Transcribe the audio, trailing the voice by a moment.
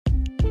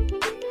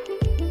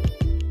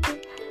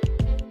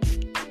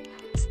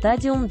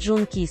Stadium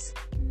Junkies.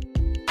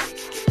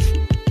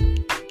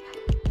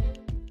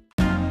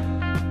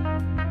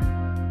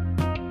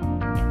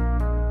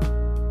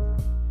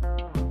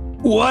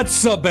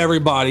 What's up,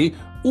 everybody?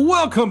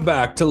 Welcome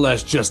back to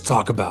Let's Just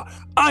Talk About.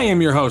 I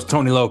am your host,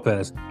 Tony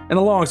Lopez, and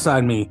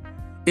alongside me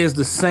is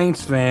the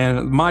Saints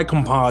fan, my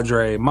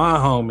compadre, my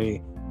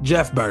homie,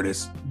 Jeff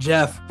Burtis.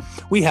 Jeff,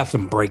 we have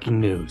some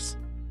breaking news.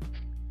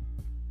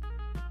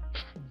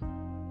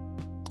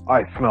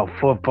 I smell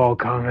football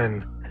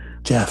coming.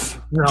 Jeff.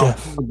 No,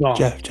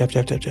 Jeff.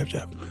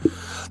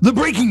 The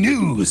breaking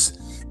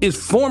news is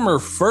former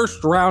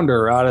first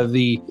rounder out of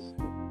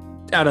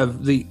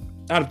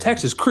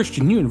Texas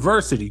Christian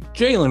University,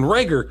 Jalen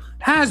Reagor,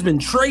 has been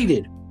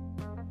traded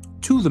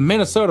to the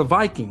Minnesota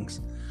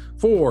Vikings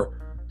for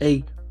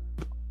a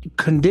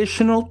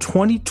conditional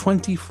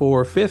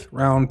 2024 fifth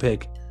round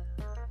pick.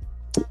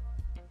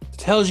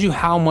 Tells you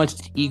how much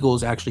the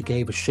Eagles actually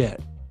gave a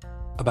shit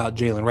about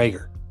Jalen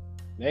Reagor.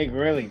 They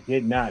really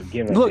did not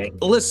give a Look, damn.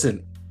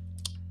 listen,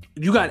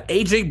 you got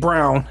A.J.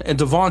 Brown and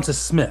Devonta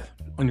Smith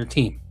on your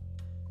team.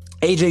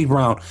 A.J.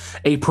 Brown,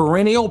 a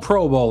perennial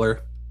Pro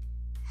Bowler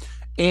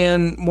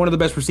and one of the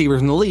best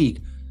receivers in the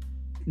league.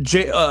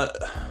 Devonta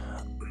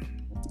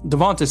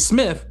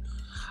Smith,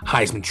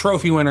 Heisman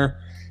Trophy winner,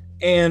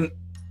 and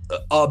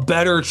a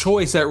better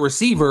choice at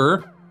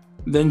receiver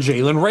than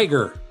Jalen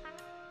Reagor.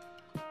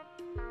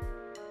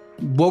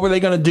 What were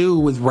they going to do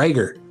with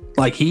Reagor?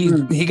 Like,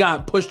 he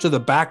got pushed to the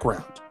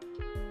background.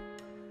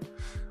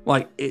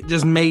 Like, it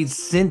just made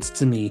sense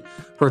to me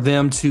for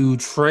them to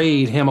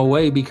trade him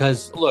away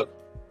because, look,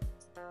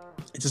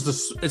 it's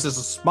just a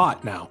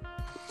spot now.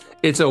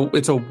 It's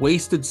a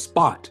wasted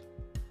spot.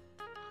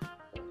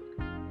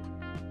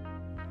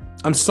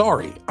 I'm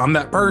sorry. I'm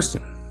that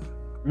person.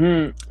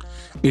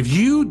 If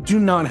you do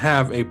not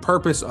have a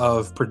purpose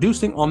of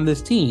producing on this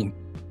team,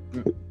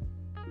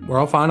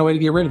 I'll find a way to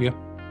get rid of you.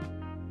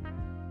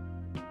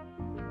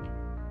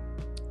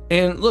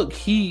 And look,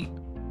 he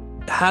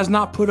has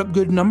not put up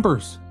good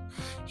numbers.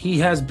 He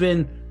has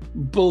been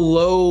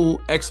below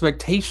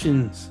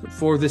expectations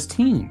for this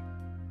team.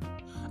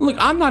 Look,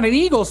 I'm not an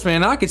Eagles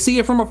fan. I could see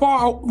it from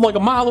afar, like a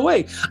mile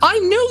away. I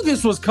knew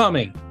this was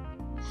coming.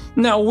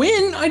 Now,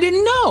 when? I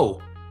didn't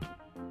know.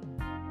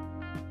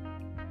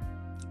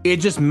 It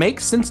just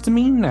makes sense to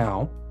me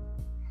now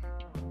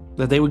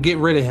that they would get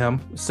rid of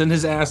him, send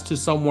his ass to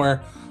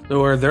somewhere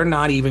where they're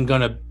not even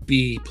going to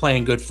be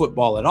playing good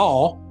football at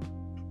all.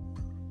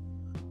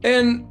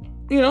 And,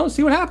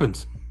 see what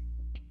happens.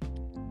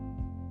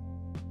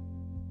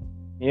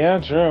 Yeah,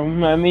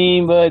 true. I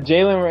mean, but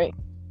Jalen Reagor,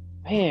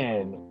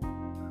 man,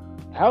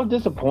 how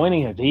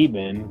disappointing has he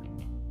been?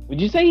 Would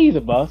you say he's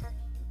a bust?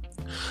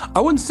 I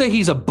wouldn't say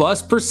he's a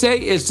bust per se.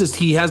 It's just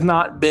he has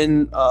not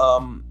been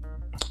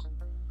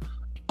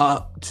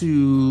up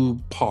to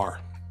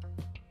par.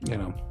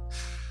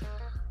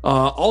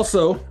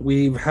 Also,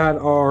 we've had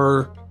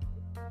our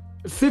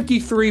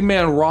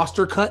 53-man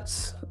roster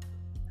cuts.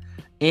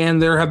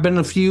 And there have been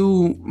a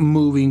few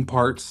moving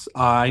parts.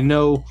 I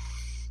know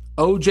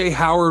O.J.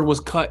 Howard was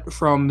cut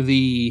from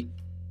the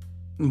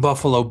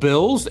Buffalo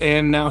Bills,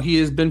 and now he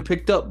has been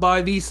picked up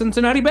by the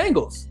Cincinnati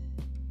Bengals.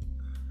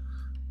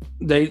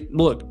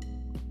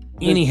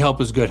 Any help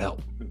is good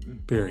help.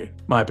 Period.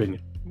 My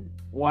opinion.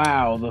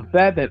 Wow, the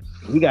fact that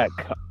he got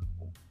cut.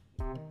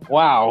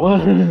 Wow.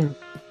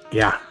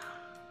 Yeah.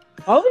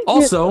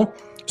 Also,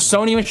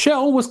 Sony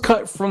Michel was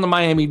cut from the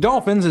Miami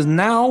Dolphins, is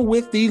now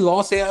with the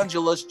Los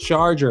Angeles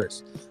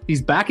Chargers.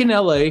 He's back in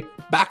LA,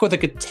 back with a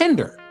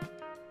contender.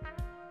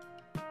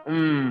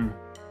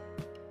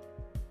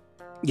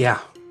 Yeah.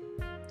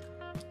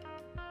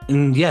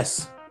 And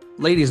yes,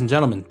 ladies and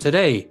gentlemen,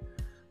 today,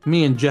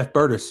 me and Jeff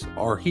Burtis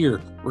are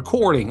here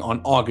recording on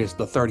August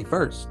the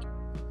 31st.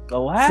 The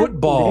last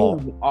Football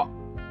day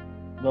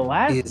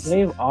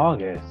of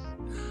August.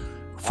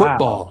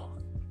 Football. Wow.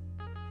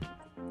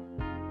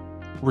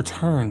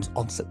 Returns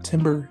on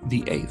September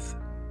the 8th.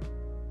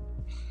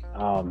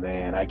 Oh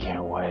man, I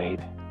can't wait.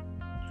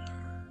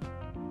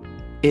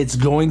 It's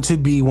going to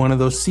be one of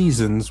those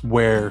seasons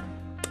where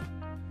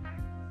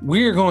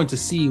we're going to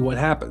see what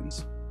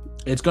happens.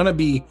 It's going to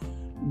be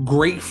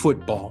great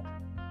football.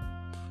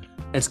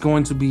 It's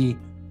going to be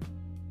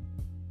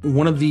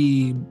one of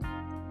the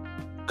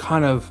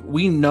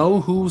we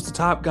know who's the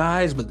top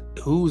guys, but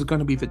who's going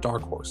to be the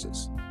dark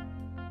horses?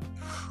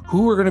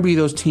 Who are going to be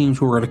those teams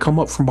who are going to come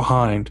up from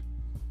behind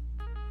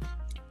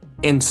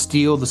and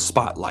steal the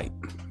spotlight?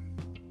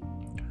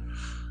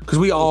 Because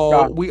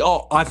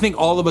I think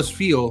all of us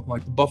feel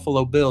like the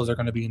Buffalo Bills are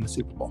going to be in the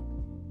Super Bowl.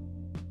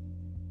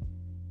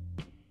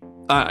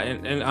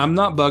 And I'm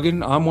not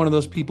bugging. I'm one of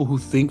those people who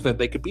think that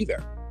they could be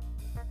there.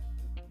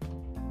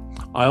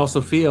 I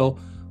also feel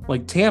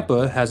like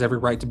Tampa has every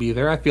right to be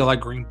there. I feel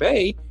like Green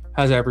Bay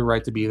has every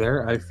right to be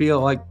there. I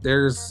feel like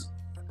there's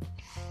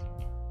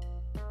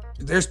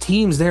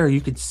teams there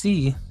you could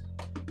see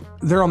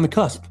they're on the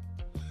cusp.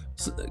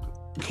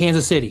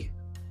 Kansas City,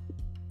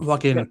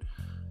 fucking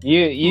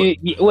You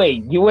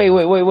wait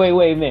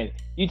a minute.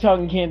 You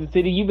talking Kansas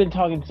City? You've been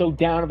talking so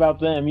down about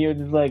them. You're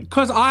just like,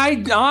 Because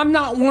I'm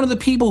not one of the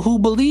people who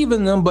believe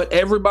in them, but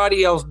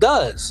everybody else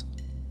does.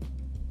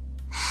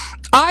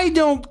 I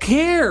don't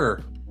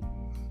care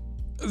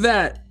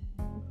that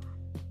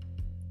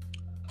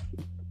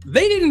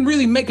they didn't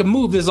really make a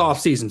move this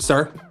offseason,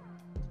 sir.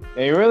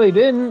 they really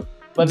didn't.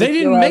 But They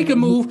didn't make a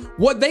move.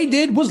 What they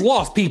did was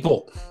lost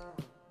people.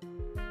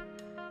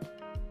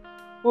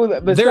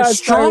 Well, Their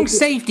strong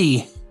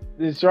safety.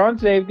 The strong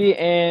safety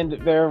and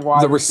their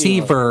wide The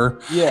receiver.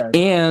 Yeah.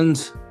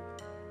 And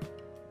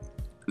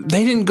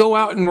they didn't go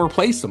out and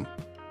replace him.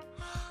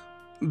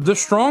 The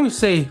strong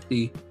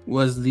safety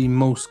was the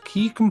most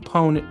key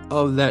component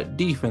of that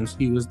defense.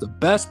 He was the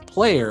best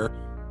player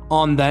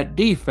on that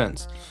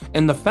defense.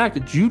 And the fact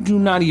that you do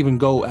not even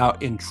go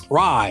out and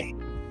try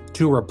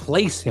to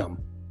replace him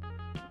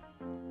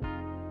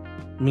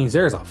means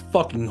there's a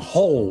fucking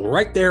hole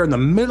right there in the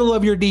middle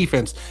of your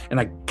defense. And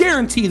I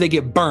guarantee they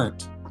get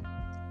burnt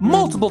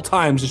multiple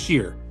times this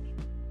year.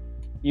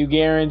 You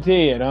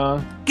guarantee it, huh?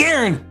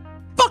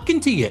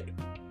 Guarantee it.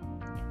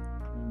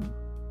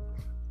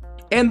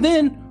 And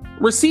then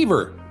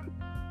receiver.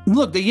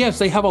 Look, yes,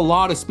 they have a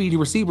lot of speedy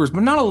receivers,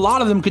 but not a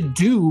lot of them could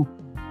do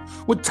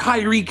what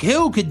Tyreek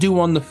Hill could do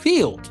on the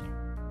field.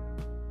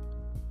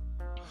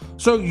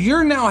 So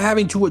you're now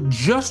having to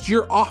adjust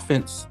your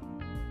offense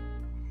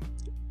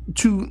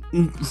to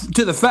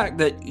the fact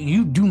that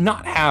you do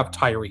not have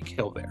Tyreek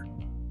Hill there.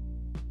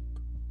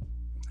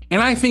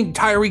 And I think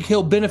Tyreek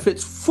Hill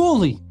benefits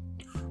fully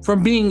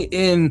from being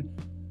in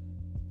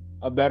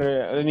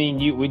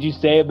would you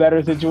say a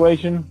better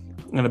situation?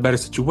 In a better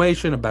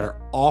situation, a better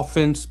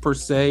offense per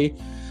se.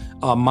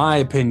 My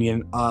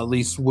opinion, at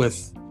least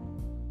with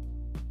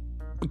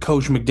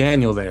Coach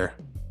McDaniel there.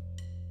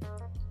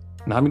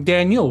 Not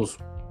McDaniels.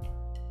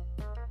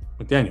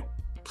 McDaniel.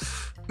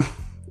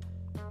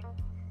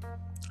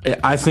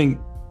 I think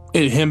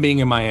him being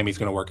in Miami is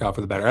going to work out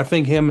for the better. I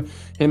think him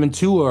and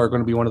Tua are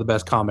going to be one of the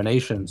best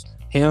combinations.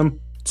 Him,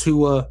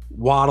 Tua,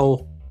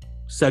 Waddle,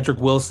 Cedric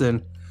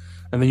Wilson,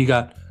 and then you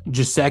got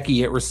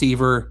Gesicki at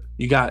receiver.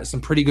 You got some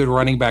pretty good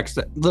running backs.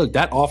 Look,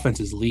 that offense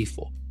is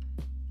lethal.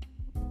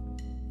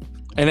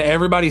 And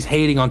everybody's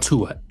hating on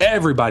Tua.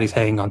 Everybody's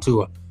hating on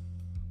Tua.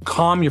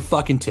 Calm your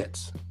fucking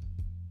tits.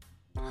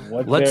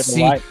 Let's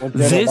see.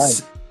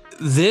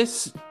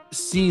 This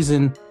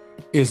season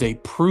is a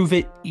prove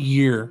it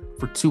year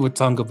for Tua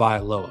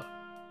Tagovailoa.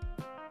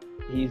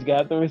 He's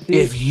got the receiver.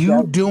 If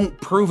you don't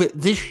prove it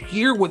this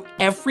year with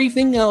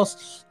everything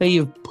else that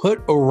you've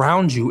put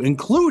around you,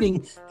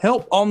 including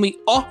help on the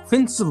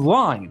offensive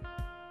line,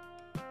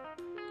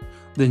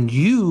 then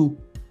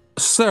you,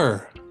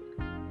 sir,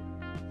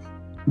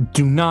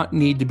 do not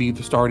need to be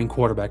the starting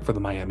quarterback for the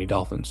Miami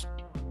Dolphins.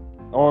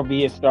 Or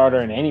be a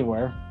starter in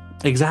anywhere.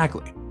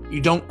 Exactly.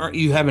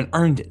 You haven't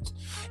earned it.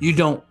 You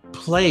don't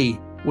play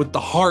with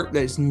the heart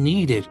that's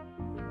needed.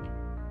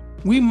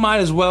 We might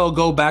as well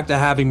go back to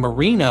having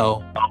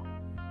Marino.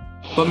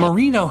 But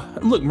Marino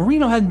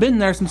hadn't been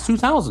there since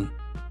 2000.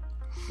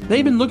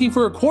 They've been looking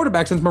for a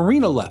quarterback since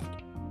Marino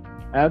left.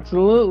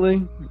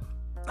 Absolutely.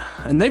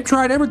 And they've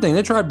tried everything.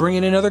 They tried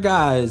bringing in other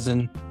guys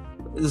and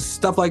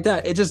stuff like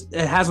that. It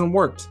hasn't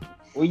worked.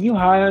 Were you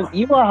high on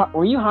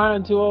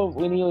Tua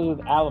when he was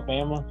with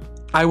Alabama?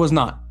 I was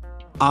not.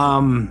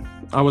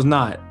 I was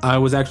not. I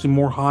was actually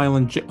more high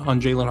on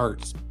Jalen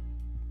Hurts.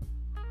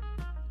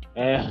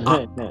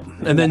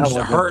 And then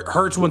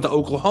Hurts went to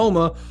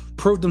Oklahoma,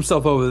 proved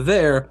himself over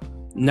there.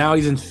 Now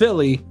he's in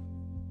Philly,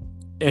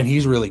 and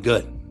he's really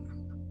good.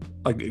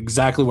 Like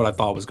exactly what I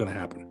thought was going to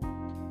happen.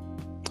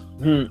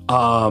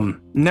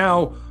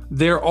 Now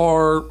there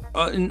are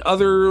I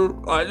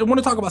want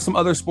to talk about some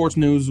other sports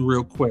news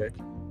real quick.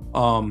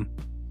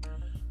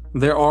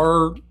 There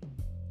are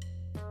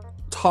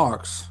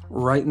talks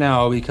right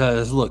now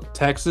because look,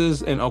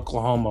 Texas and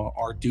Oklahoma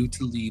are due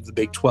to leave the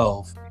Big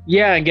 12.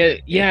 And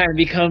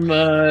become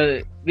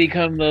the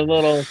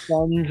little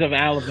sons of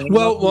Alabama.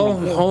 Well,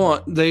 hold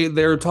on.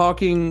 They're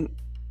talking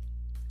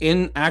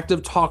in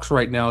active talks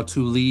right now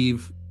to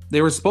leave.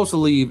 They were supposed to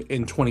leave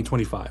in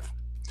 2025,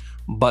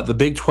 but the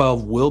Big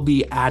 12 will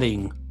be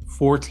adding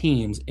 4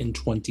 teams in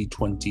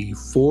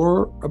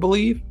 2024, I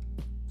believe.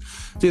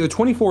 It's either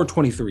 24 or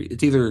 23.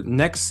 It's either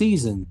next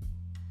season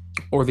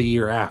or the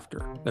year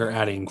after. They're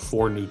adding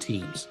 4 new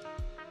teams.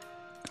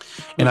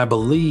 And I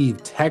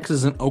believe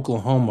Texas and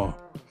Oklahoma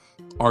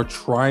are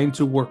trying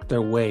to work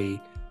their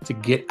way to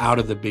get out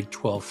of the Big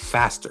 12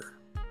 faster.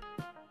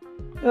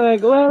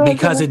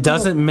 Because it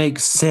doesn't make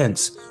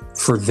sense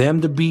for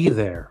them to be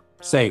there.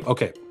 Say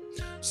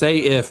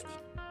if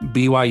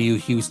BYU,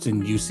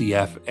 Houston,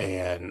 UCF,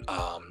 and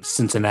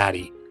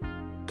Cincinnati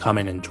come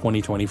in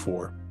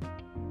 2024,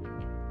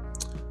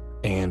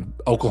 and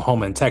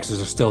Oklahoma and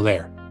Texas are still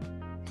there.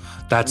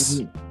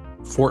 That's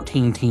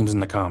 14 teams in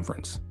the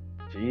conference.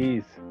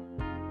 Jeez.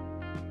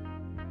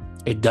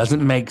 It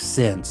doesn't make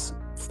sense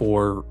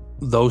for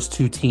those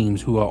 2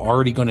 teams who are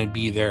already going to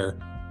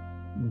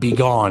be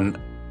gone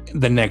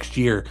the next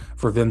year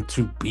for them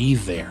to be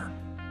there.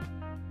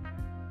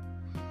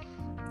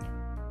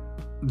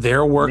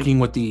 They're working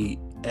with the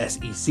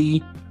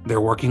SEC.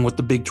 They're working with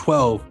the Big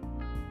 12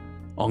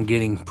 on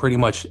getting pretty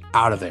much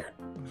out of there.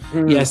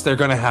 Yes, they're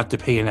going to have to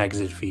pay an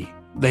exit fee.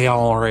 They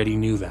already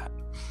knew that.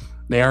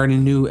 They already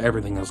knew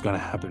everything that was going to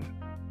happen.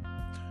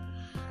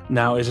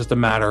 Now it's just a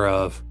matter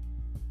of,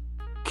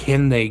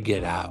 can they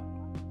get out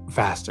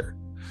faster?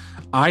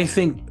 I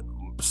think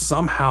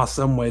somehow,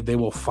 some way, they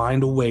will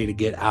find a way to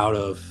get out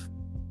of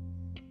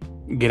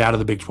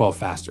the Big 12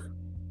 faster.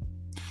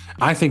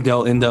 I think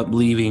they'll end up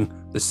leaving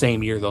the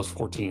same year those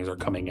 4 teams are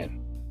coming in.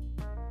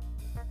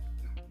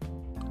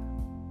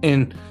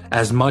 And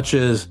as much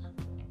as,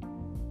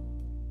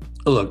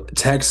 look,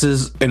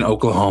 Texas and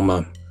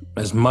Oklahoma,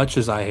 as much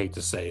as I hate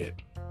to say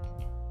it,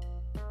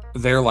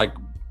 they're like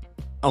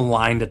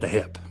aligned at the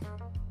hip.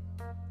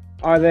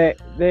 Are they?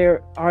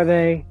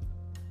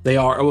 They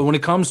are. When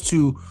it comes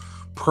to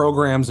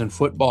programs in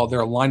football, they're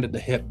aligned at the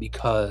hip,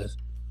 because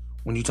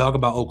when you talk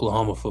about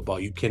Oklahoma football,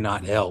 you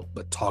cannot help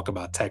but talk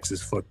about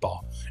Texas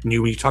football. And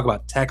when you talk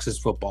about Texas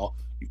football,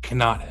 you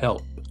cannot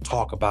help but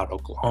talk about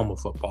Oklahoma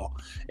football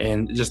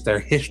and just their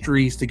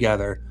histories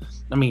together.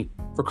 I mean,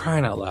 for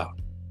crying out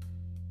loud,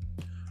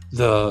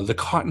 the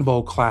Cotton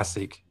Bowl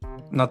Classic,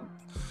 not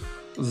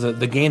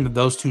the game that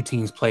those two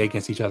teams play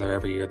against each other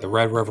every year, the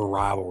Red River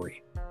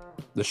rivalry,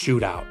 the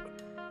shootout,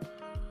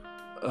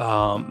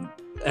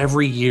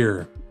 every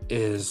year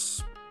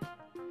is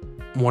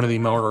one of the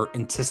more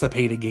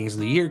anticipated games of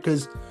the year,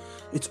 because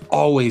it's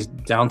always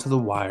down to the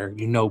wire.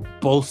 You know,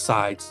 both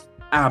sides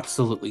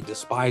absolutely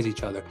despise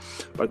each other,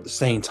 but at the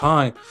same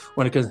time,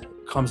 when it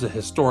comes to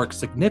historic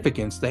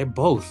significance, they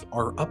both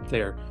are up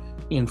there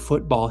in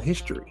football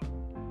history.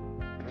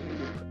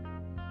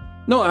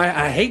 No,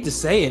 I hate to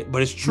say it,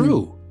 but it's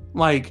true.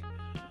 Like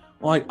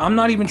I'm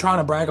not even trying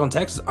to brag on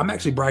Texas. I'm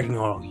actually bragging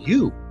on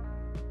OU.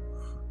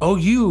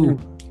 OU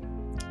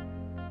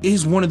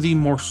is one of the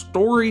more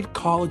storied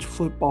college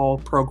football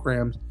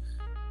programs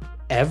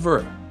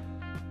ever.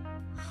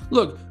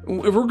 Look,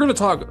 if we're going to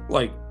talk,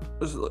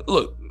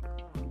 look,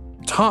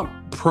 top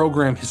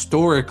program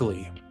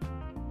historically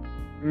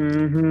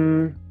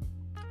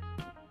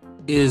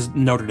is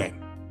Notre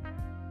Dame.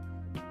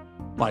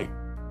 Like,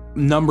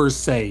 numbers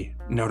say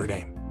Notre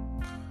Dame.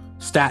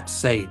 Stats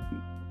say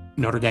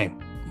Notre Dame.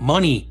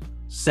 Money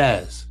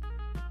says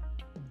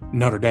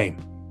Notre Dame.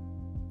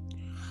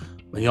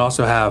 But you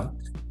also have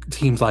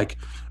teams like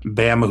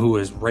Bama, who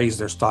has raised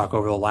their stock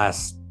over the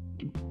last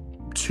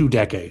 2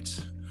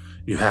 decades.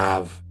 You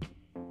have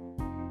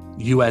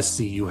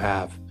USC, you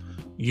have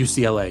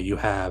UCLA, you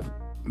have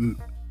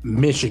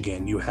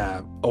Michigan, you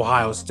have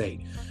Ohio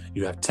State,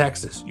 you have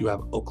Texas, you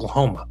have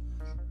Oklahoma.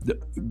 The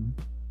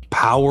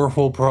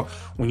powerful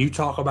when you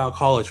talk about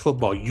college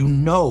football, you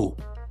know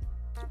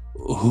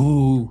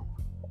who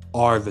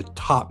are the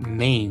top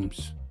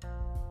names,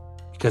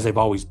 because they've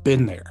always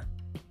been there.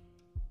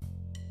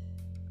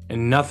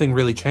 And nothing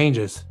really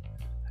changes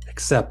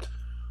except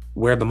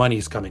where the money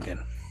is coming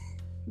in.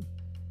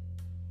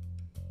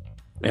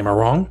 Am I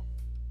wrong?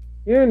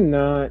 You're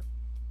not.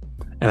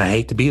 And I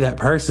hate to be that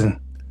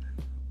person,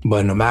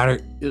 but no matter,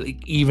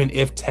 even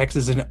if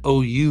Texas and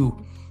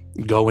OU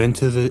go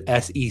into the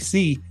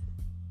SEC,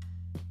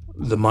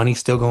 the money's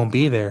still going to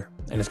be there,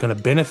 and it's going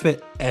to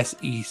benefit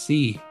SEC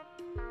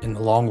in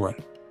the long run.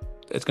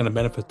 It's going to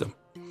benefit them.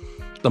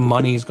 The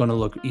money is going to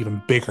look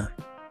even bigger.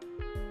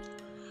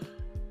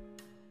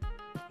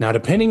 Now,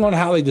 depending on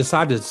how they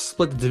decide to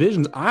split the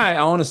divisions,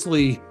 I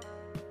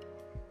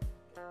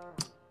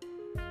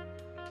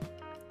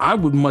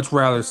would much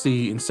rather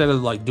see, instead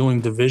of like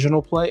doing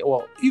divisional play,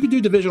 well, you could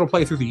do divisional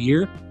play through the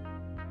year,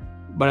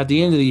 but at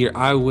the end of the year,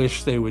 I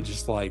wish they would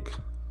just like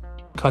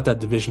cut that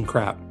division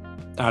crap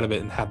out of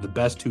it and have the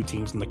best 2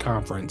 teams in the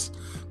conference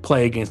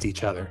play against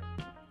each other.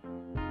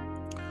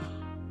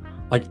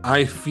 Like,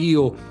 I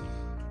feel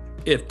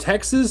if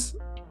Texas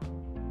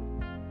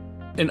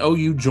and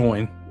OU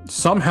join,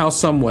 somehow,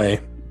 some way,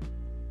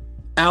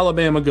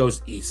 Alabama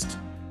goes east.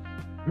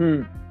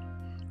 At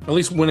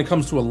least when it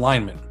comes to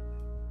alignment.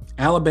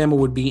 Alabama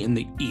would be in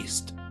the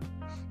east,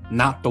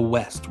 not the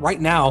west.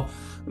 Right now,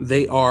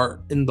 they are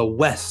in the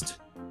west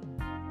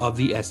of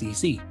the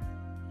SEC.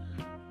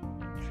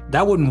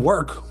 That wouldn't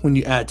work when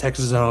you add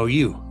Texas and OU.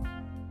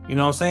 You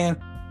know what I'm saying?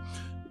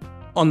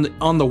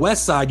 On the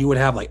west side, you would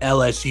have like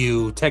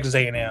LSU, Texas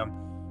A&M,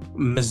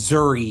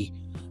 Missouri,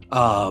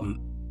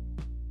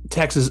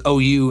 Texas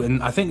OU,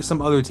 and I think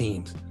some other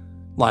teams.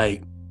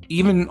 Like,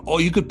 even,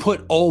 you could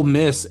put Ole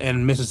Miss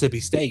and Mississippi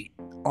State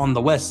on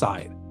the west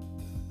side.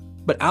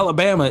 But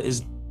Alabama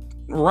is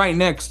right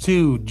next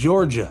to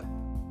Georgia.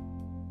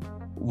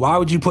 Why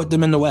would you put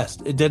them in the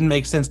west? It didn't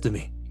make sense to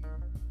me.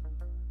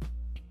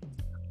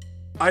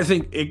 I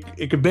think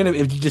it could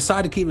benefit if you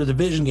decide to keep the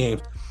division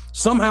games.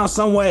 Somehow,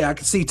 some way, I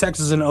could see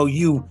Texas and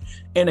OU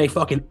in a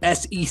fucking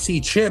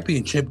SEC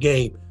championship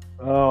game.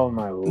 Oh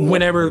my Lord.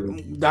 Whenever,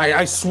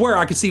 I swear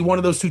I could see one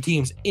of those 2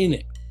 teams in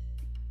it.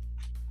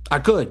 I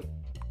could.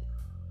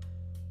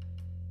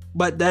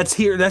 But that's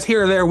here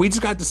or there. We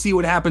just got to see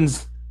what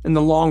happens in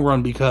the long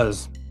run,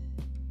 because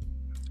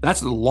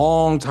that's a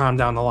long time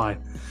down the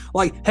line.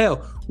 Like,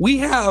 hell,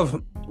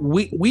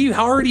 we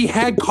already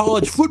had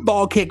college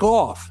football kick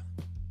off.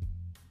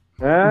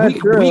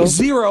 Week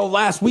 0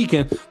 last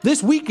weekend.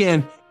 This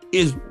weekend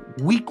is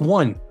week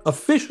 1,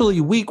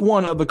 officially week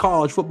 1 of the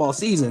college football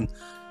season.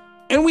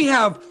 And we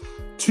have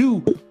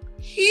 2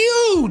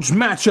 huge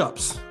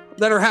matchups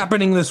that are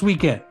happening this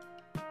weekend.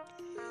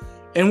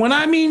 And when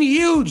I mean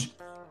huge,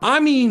 I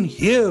mean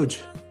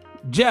huge.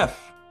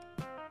 Jeff.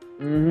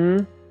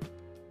 Mm-hmm.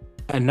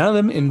 And none of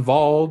them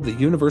involve the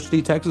University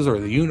of Texas or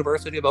the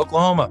University of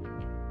Oklahoma.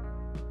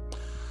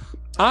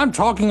 I'm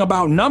talking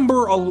about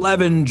number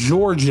 11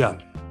 Georgia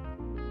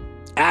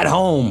at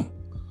home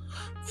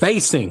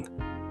facing.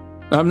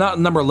 I'm not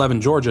number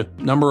 11 Georgia,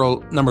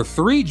 number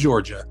 3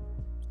 Georgia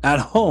at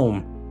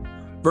home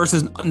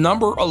versus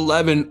number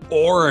 11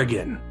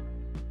 Oregon.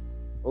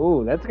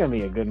 Oh, that's going to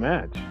be a good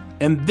match.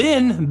 And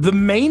then the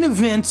main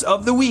event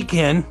of the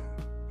weekend,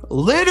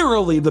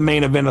 literally the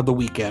main event of the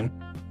weekend,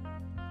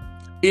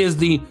 is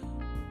the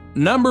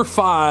number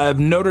 5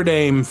 Notre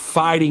Dame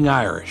Fighting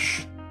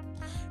Irish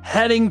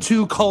heading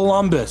to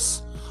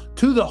Columbus,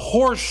 to the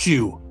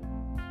Horseshoe,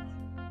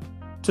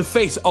 to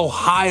face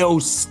Ohio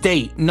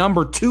State,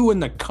 number 2 in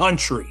the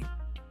country.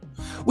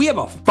 We have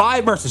a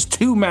 5 versus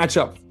 2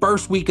 matchup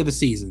first week of the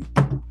season.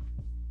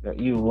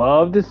 You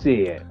love to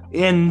see it.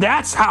 And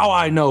that's how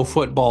I know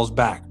football's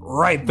back,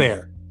 right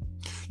there.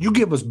 You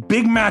give us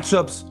big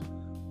matchups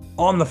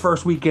on the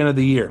first weekend of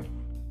the year.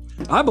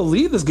 I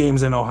believe this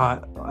game's in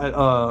Ohio.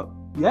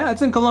 Yeah,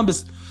 it's in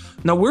Columbus.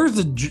 Now, where's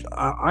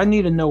I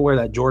need to know where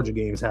that Georgia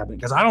game is happening,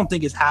 because I don't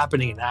think it's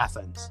happening in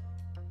Athens.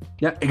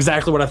 Yeah,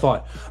 exactly what I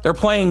thought. They're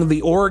playing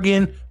the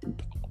Oregon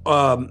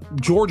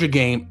Georgia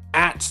game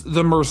at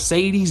the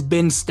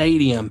Mercedes-Benz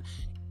Stadium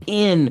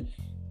in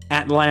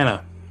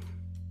Atlanta.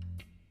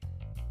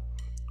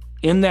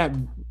 In that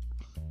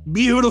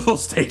beautiful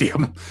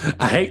stadium.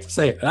 I hate to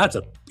say it. That's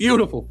a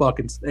beautiful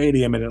fucking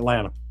stadium in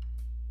Atlanta.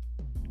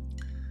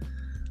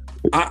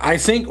 I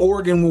think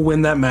Oregon will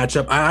win that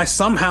matchup. I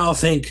somehow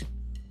think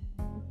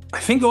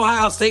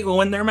Ohio State will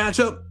win their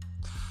matchup,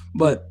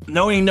 but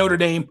knowing Notre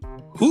Dame,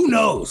 who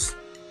knows?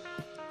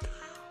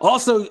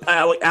 Also,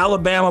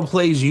 Alabama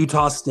plays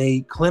Utah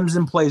State.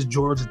 Clemson plays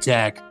Georgia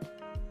Tech.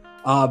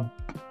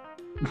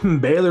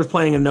 Baylor's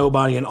playing a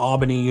nobody in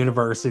Albany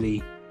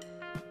University.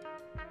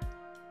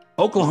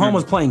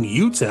 Oklahoma's playing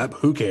UTEP.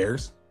 Who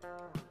cares?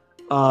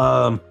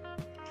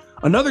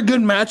 Another good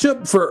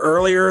matchup for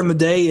earlier in the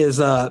day is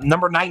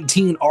number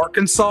 19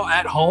 Arkansas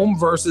at home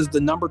versus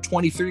the number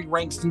 23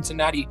 ranked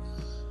Cincinnati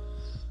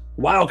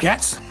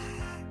Wildcats.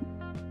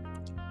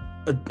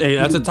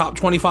 That's a top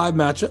 25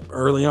 matchup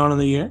early on in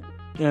the year,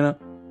 you know.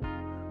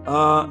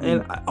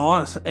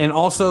 And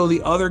also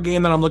the other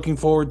game that I'm looking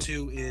forward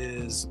to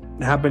is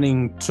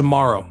happening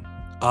tomorrow.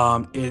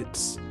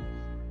 It's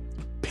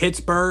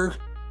Pittsburgh,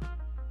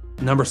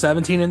 number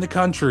 17 in the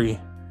country,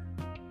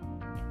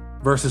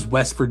 versus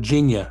West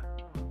Virginia.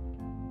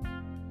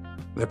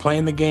 They're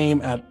playing the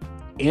game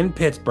in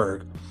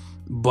Pittsburgh,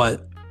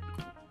 but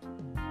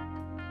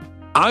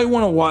I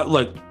want to watch.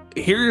 Look,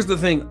 here's the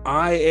thing.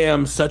 I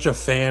am such a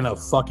fan of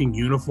fucking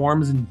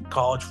uniforms in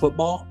college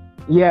football.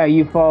 Yeah,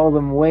 you follow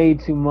them way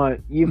too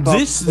much.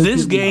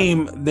 This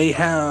game, they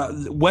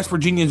have West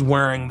Virginia's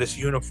wearing this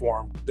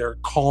uniform. They're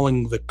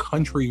calling the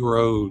Country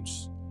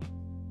Roads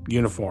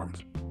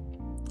uniforms.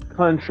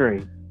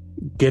 Country.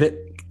 Get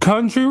it?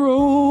 Country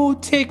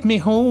road, take me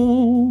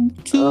home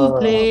to the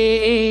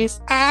place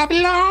I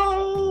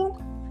belong.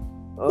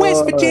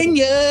 West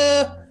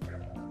Virginia.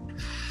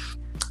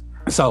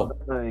 So,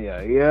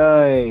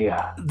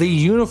 the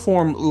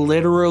uniform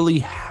literally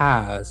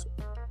has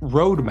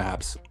road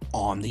maps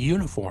on the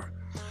uniform.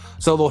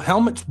 So the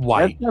helmet's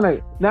white.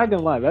 Not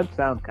gonna lie, that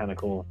sounds kind of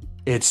cool.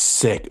 It's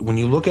sick when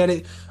you look at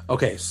it.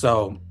 Okay,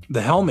 so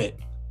the helmet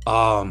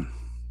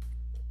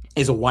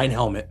is a white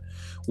helmet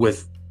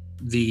with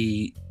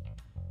the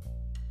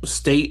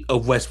state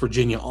of West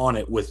Virginia on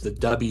it with the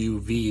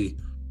WV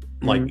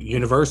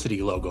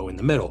university logo in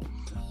the middle.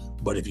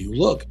 But if you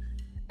look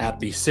at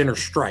the center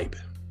stripe,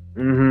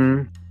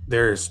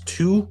 there's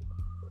 2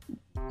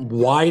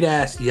 wide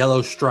ass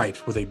yellow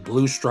stripes with a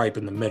blue stripe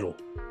in the middle,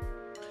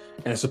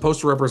 and it's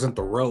supposed to represent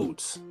the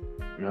roads.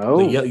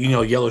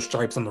 Yellow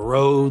stripes on the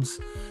roads,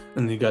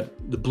 and you got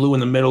the blue in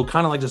the middle,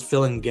 kind of like just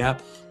filling the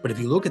gap. But if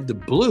you look at the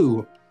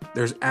blue,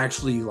 there's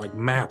actually like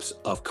maps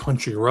of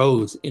country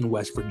roads in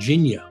West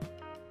Virginia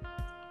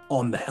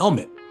on the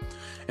helmet.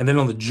 And then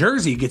on the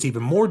jersey, it gets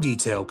even more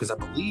detailed, because I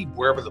believe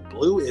wherever the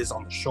blue is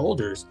on the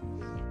shoulders,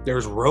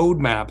 there's road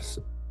maps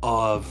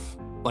of,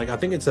 like, I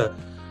think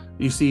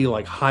you see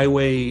like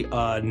Highway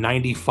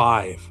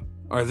 95,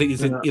 or I think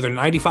it's either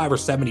 95 or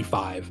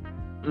 75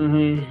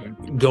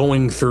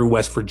 going through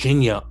West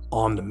Virginia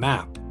on the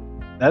map.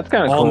 That's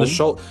kind of cool.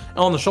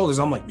 On the shoulders,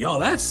 I'm like, yo,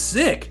 that's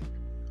sick.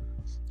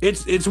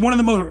 It's one of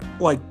the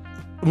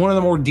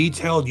more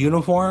detailed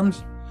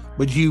uniforms,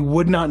 but you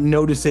would not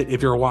notice it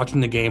if you're watching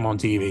the game on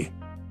TV.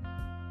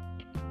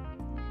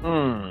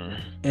 And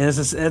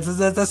that's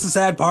the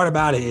sad part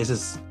about it. It's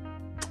just,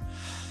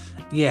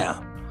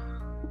 yeah.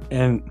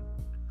 And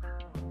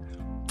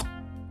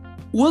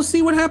We'll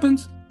see what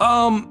happens.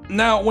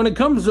 Now when it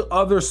comes to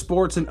other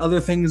sports and other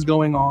things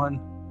going on,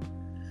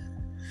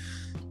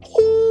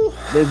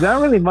 There's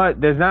not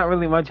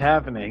really much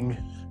happening.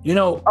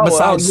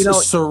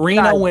 Besides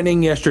Serena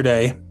winning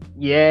yesterday.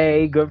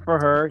 Yay, good for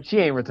her. She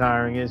ain't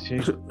retiring, is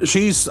she?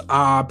 She's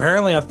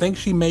apparently, I think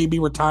she may be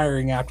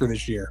retiring after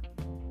this year.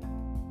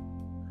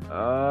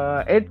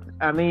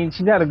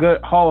 She's had a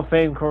good Hall of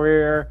Fame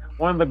career.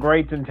 One of the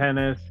greats in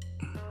tennis.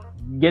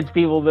 Gets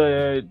people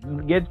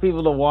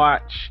to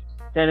watch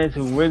tennis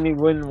who really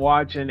wouldn't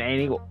watch in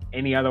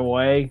any other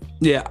way.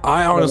 Yeah,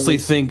 I honestly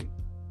think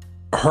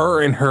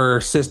her and her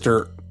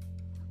sister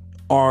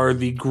are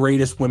the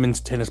greatest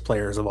women's tennis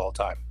players of all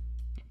time.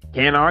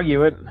 Can't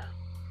argue it.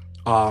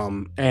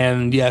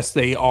 And yes,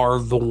 they are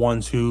the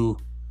ones who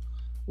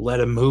led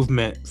a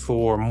movement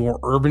for more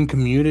urban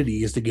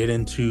communities to get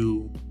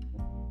into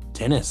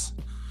tennis.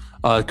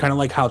 Kind of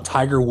like how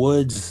Tiger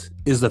Woods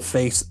is the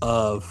face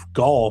of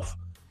golf,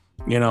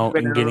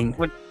 and getting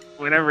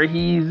whenever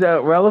he's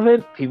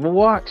relevant, people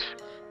watch.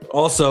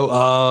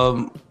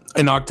 Also,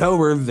 in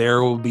October,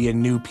 there will be a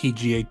new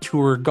PGA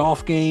Tour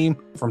golf game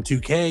from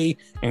 2K,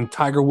 and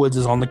Tiger Woods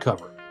is on the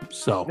cover.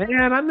 So,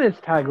 man, I miss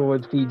Tiger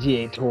Woods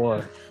PGA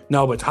Tour.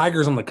 No, but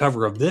Tiger's on the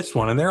cover of this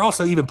one, and they're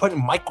also even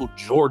putting Michael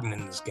Jordan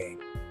in this game.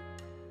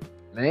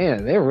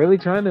 Man, they're really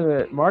trying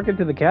to market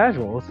to the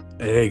casuals.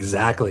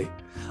 Exactly.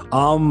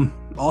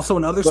 Also,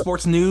 in other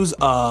sports news,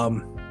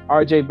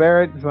 RJ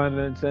Barrett signed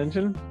an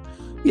extension.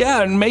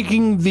 Yeah, and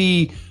making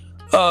the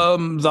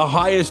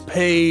highest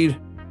paid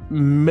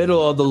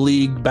middle of the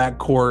league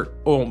backcourt,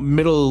 or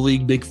middle of the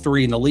league big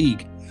three in the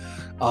league.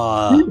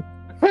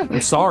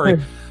 I'm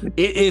sorry.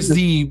 It is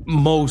the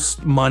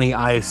most money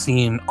I have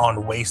seen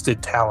on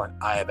wasted talent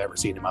I have ever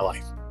seen in my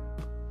life.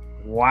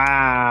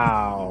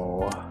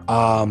 Wow.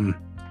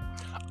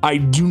 I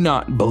do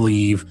not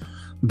believe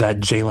that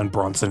Jalen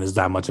Brunson is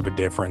that much of a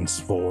difference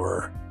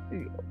for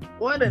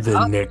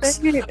the Knicks.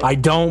 I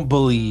don't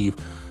believe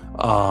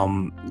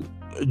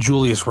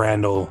Julius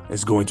Randle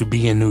is going to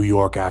be in New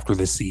York after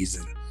this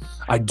season.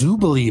 I do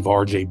believe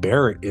RJ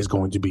Barrett is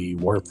going to be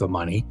worth the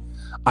money.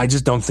 I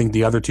just don't think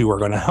the other two are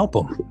going to help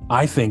him.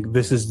 I think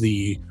this is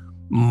the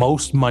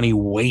most money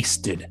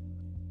wasted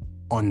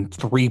on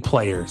three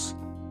players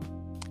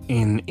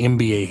in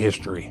NBA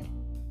history.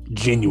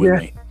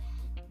 Genuinely. Yeah.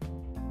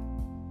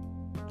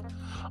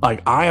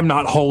 Like, I am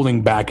not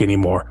holding back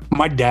anymore.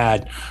 My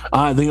dad,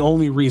 the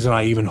only reason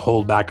I even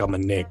hold back on the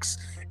Knicks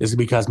is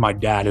because my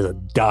dad is a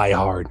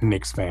diehard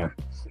Knicks fan.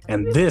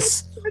 And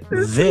this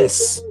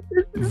is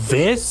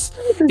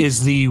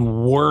the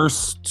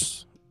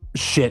worst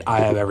shit I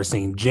have ever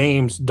seen.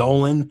 James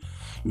Dolan,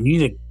 you need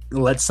to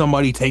let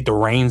somebody else take the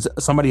reins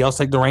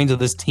of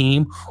this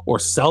team, or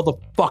sell the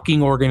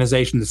fucking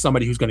organization to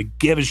somebody who's going to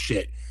give a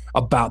shit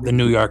about the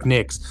New York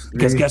Knicks.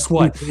 Because guess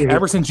what?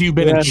 Ever since you've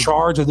been in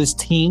charge of this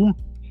team,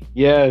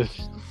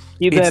 yes,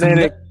 keep that in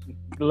it.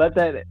 Let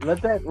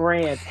that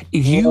rant.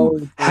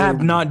 You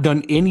have not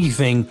done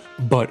anything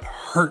but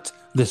hurt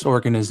this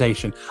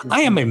organization.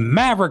 I am a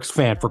Mavericks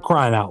fan, for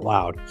crying out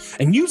loud.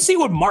 And you see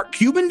what Mark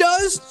Cuban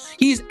does?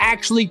 He's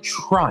actually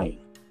trying.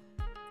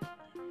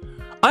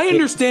 I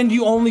understand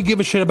you only give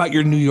a shit about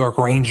your New York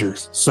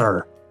Rangers,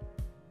 sir.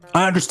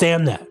 I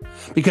understand that.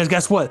 Because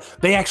guess what?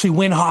 They actually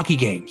win hockey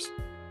games.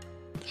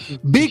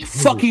 Big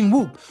fucking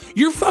whoop.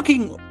 Your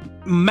fucking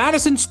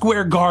Madison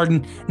Square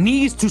Garden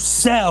needs to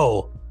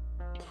sell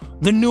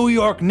the New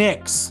York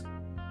Knicks.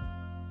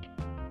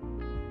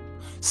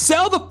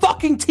 Sell the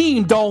fucking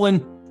team,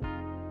 Dolan.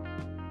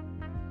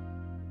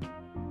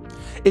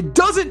 It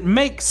doesn't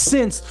make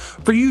sense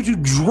for you to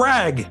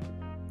drag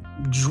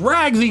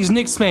these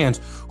Knicks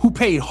fans who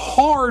paid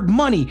hard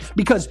money,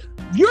 because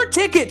your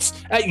tickets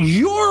at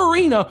your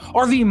arena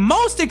are the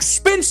most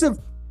expensive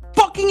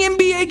fucking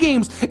NBA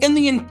games in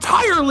the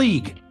entire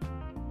league.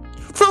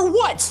 For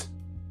what?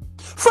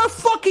 For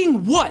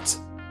fucking what?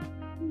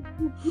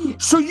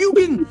 So you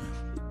can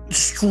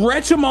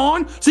stretch them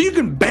on? So you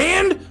can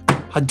ban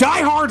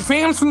diehard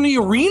fans from the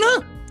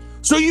arena?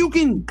 So you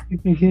can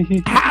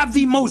have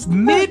the most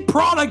mid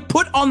product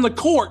put on the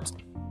court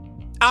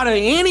out of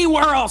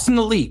anywhere else in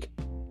the league?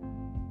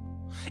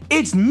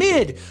 It's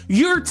mid.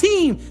 Your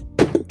team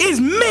is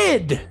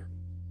mid.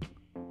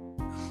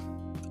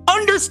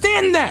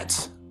 Understand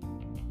that.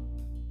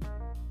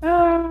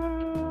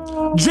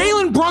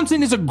 Jalen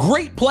Brunson is a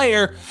great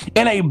player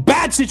in a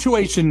bad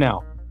situation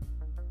now.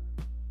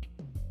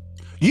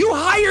 You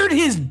hired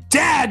his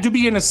dad to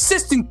be an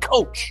assistant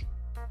coach.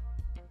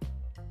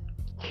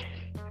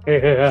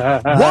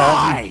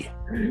 Why?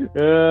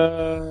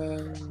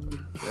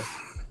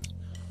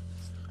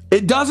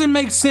 It doesn't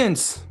make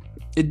sense.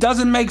 It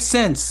doesn't make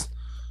sense.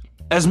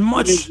 As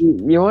much.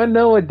 You want to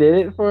know what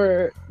did it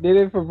for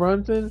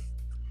Brunson?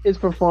 His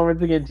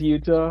performance against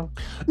Utah.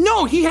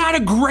 No, he had a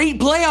great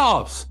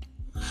playoffs.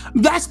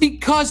 That's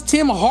because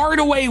Tim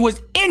Hardaway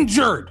was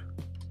injured.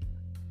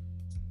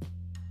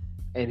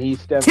 And he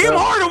stepped Tim up.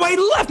 Hardaway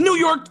left New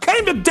York,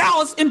 came to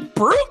Dallas, and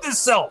proved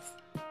himself.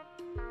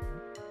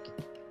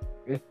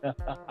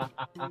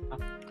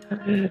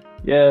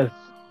 Yes.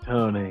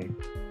 Tony.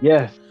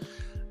 Yes.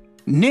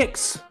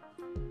 Knicks.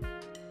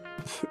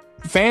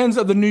 Fans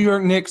of the New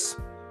York Knicks,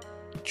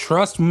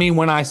 trust me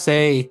when I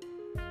say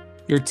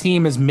your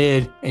team is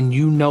mid and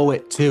you know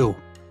it too.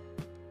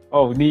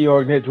 Oh, New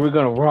York Knicks, we're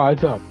going to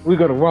rise up. We're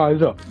going to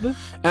rise up.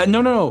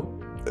 No.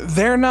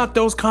 They're not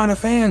those kind of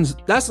fans.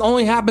 That's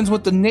only happens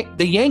with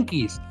the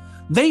Yankees.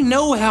 They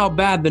know how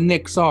bad the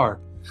Knicks are.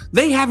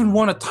 They haven't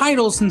won a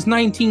title since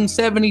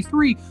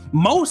 1973.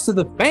 Most of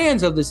the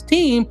fans of this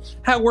team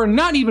were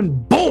not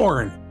even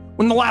born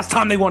when the last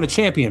time they won a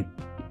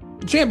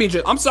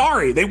championship. I'm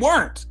sorry, they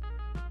weren't.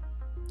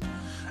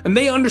 And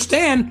they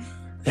understand,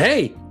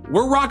 hey,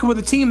 we're rocking with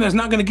a team that's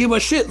not going to give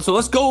us shit. So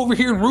let's go over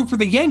here and root for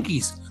the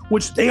Yankees,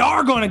 which they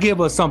are going to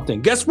give us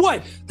something. Guess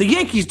what? The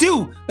Yankees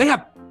do. They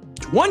have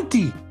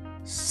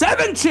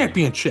 27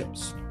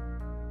 championships.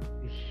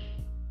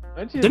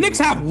 The Knicks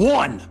have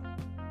one.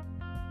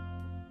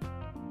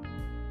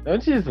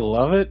 Don't you just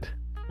love it?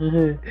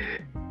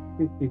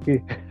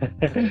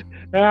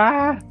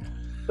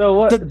 So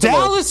what? The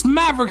Dallas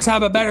Mavericks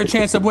have a better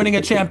chance of winning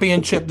a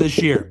championship this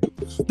year.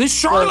 The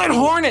Charlotte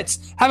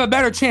Hornets have a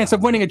better chance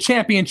of winning a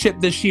championship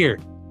this year.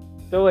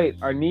 So wait,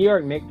 are New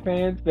York Knicks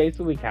fans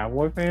basically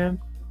Cowboy fans?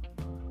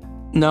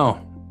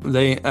 No,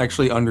 they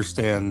actually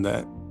understand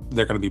that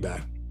they're going to be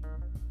bad.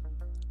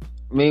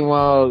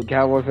 Meanwhile,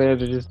 Cowboy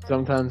fans are just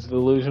sometimes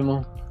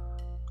delusional.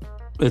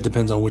 It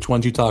depends on which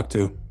ones you talk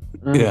to.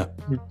 Yeah.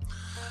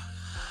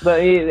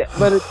 But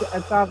it's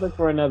a topic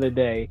for another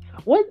day.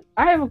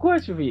 I have a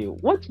question for you.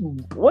 What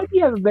do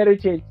you have a better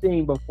chance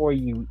seeing before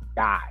you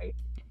die?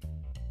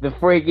 The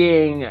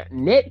freaking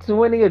Knicks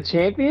winning a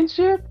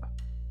championship,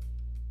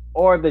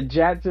 or the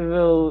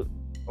Jacksonville,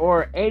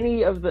 or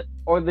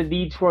the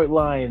Detroit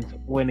Lions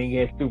winning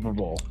a Super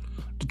Bowl?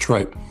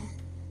 Detroit.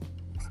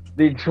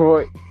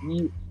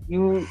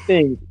 You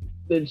think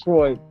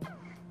Detroit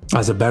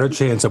has a better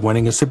chance of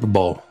winning a Super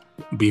Bowl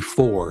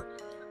before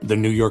the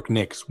New York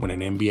Knicks win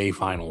an NBA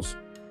Finals?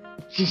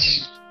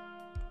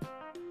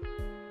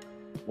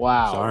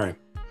 Wow. Sorry.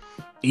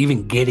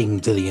 Even getting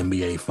to the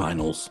NBA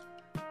Finals.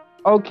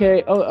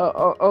 Okay.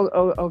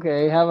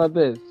 Okay. How about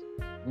this?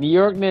 New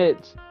York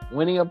Knicks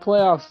winning a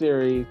playoff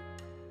series,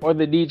 or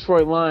the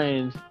Detroit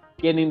Lions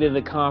getting to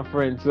the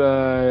conference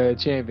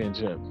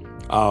championship?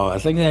 Oh, I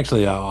think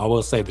actually I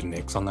will say the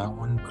Knicks on that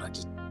one,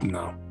 but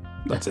no.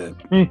 That's it.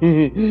 Hey,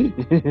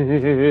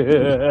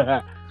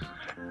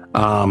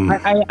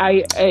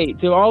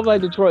 to all my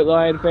Detroit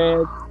Lion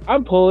fans,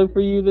 I'm pulling for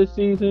you this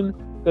season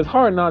because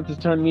Hard Knocks has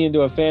turned me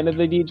into a fan of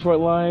the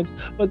Detroit Lions.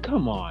 But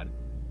come on,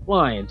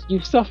 Lions,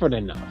 you've suffered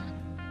enough.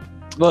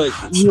 But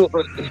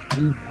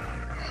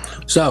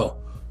So,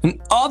 in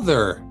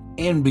other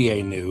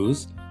NBA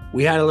news,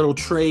 we had a little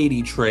trade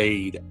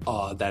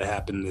that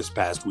happened this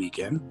past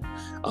weekend.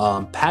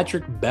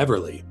 Patrick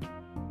Beverley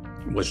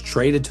was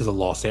traded to the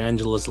Los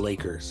Angeles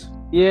Lakers.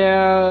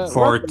 Yeah.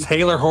 For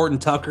Taylor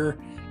Horton-Tucker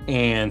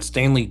and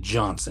Stanley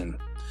Johnson.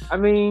 I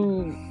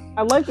mean,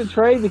 I like the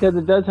trade because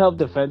it does help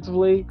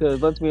defensively.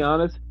 Because let's be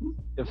honest,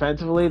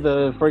 defensively,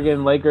 the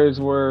friggin' Lakers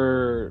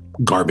were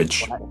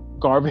garbage.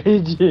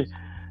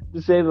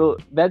 That's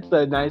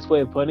the nice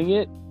way of putting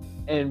it.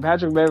 And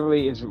Patrick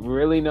Beverley is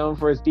really known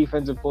for his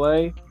defensive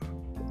play,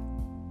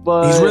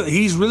 but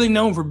he's really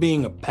known for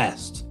being a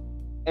pest.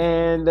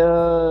 And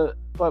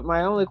but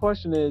my only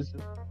question is,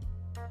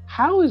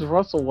 how is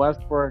Russell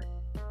Westbrook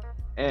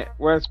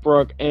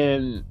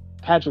and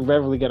Patrick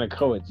Beverley going to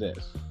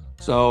coexist?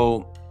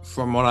 So,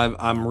 from what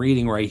I'm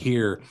reading right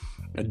here,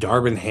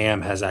 Darvin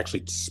Ham has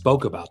actually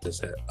spoke about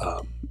this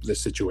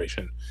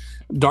situation.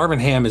 Darvin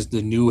Ham is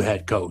the new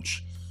head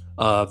coach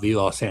of the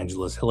Los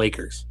Angeles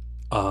Lakers.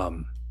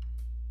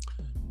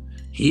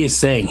 He is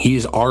saying he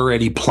is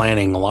already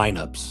planning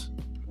lineups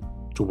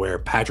to where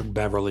Patrick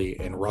Beverley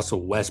and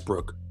Russell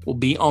Westbrook will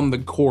be on the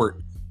court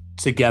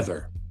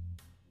together.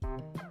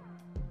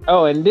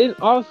 Oh, and then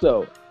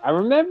also, I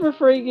remember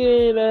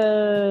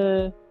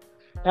freaking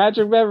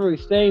Patrick Beverley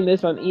saying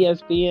this on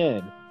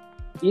ESPN.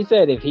 He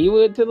said if he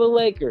went to the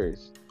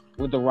Lakers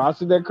with the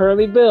roster they're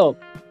currently built,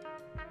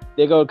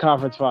 they go to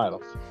conference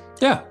finals.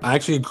 Yeah, I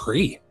actually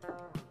agree.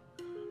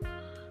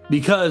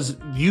 Because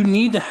you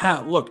need to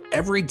have, look,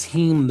 every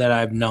team that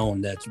I've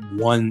known that's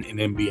won an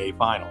NBA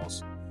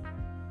Finals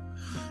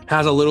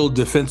has a little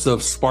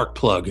defensive spark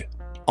plug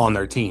on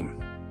their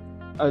team.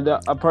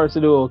 A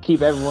person who will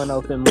keep everyone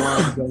else in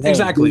line. Go, hey,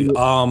 exactly.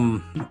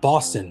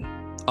 Boston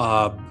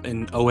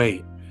in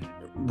 2008.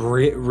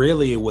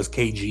 Really, it was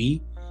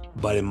KG,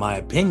 but in my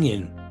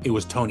opinion, it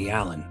was Tony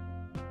Allen.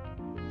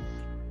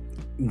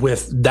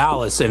 With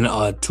Dallas in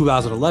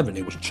 2011,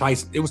 it was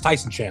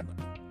Tyson Chandler.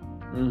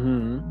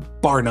 Mm-hmm.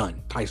 Bar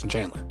none, Tyson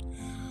Chandler.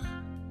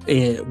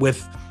 And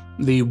with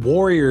the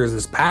Warriors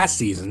this past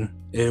season,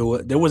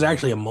 there was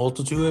actually a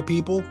multitude of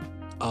people.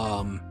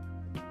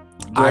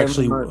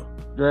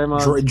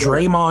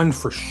 Draymond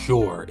for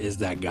sure is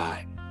that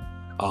guy.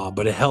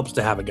 But it helps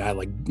to have a guy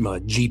like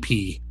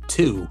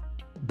GP2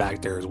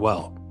 back there as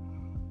well.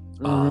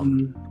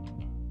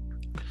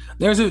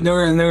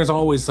 There's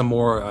always some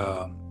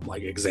more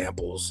like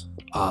examples.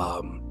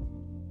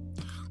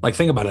 Like,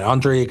 think about it.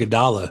 Andre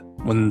Iguodala,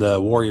 when the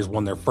Warriors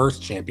won their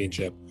first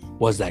championship,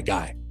 was that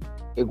guy.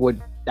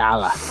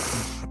 Iguodala.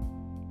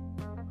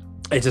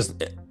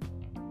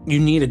 You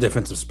need a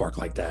defensive spark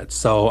like that.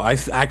 So I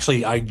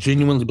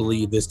genuinely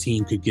believe this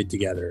team could get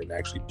together and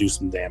actually do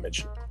some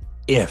damage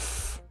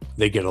if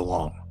they get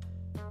along.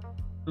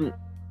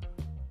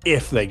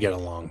 If they get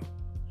along.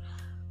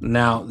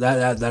 Now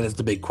that is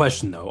the big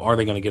question, though. Are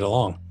they going to get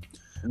along?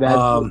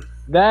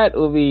 That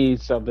will be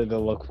something to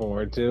look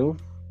forward to.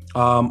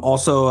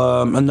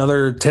 Also,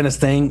 another tennis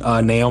thing.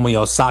 Naomi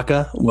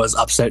Osaka was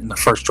upset in the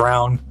first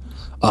round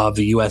of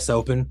the U.S.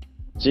 Open.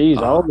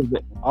 Jeez,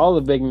 all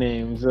the big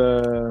names.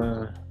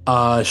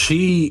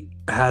 She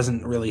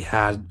hasn't really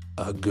had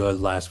a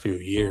good last few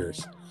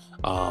years.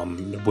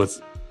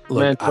 With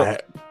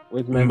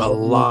a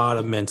lot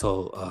of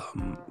mental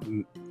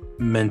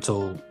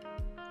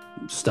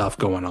stuff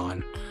going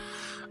on.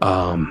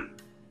 I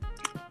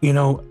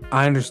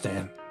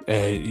understand.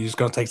 It's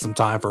gonna take some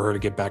time for her to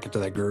get back into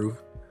that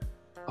groove.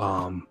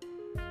 I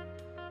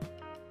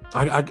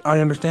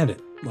understand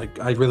it. Like,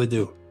 I really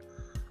do.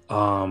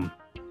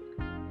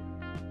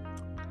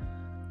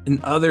 In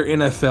other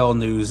NFL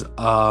news,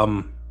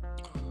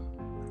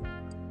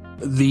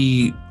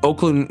 the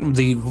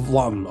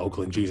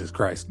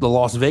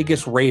Las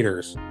Vegas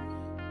Raiders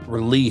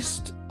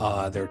released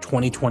their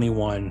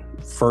 2021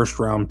 first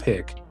round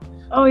pick.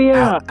 Oh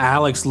yeah,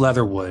 Alex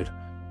Leatherwood.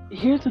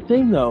 Here's the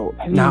thing, though.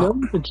 Have you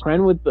noticed the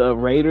trend with the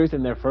Raiders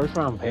in their first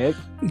round pick?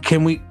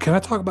 Can I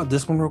talk about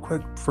this one real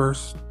quick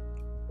first?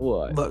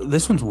 What? Look,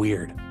 this one's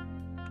weird.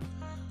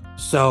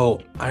 So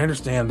I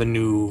understand the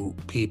new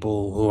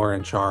people who are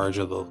in charge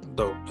of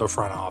the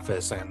front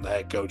office and the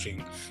head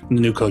coaching, the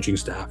new coaching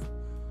staff.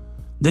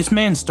 This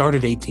man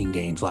started 18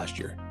 games last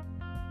year.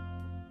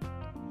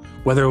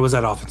 Whether it was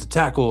at offensive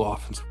tackle,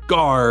 offensive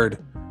guard,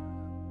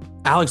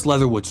 Alex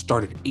Leatherwood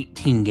started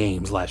 18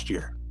 games last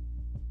year.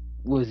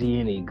 Was he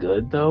any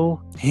good,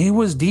 though? He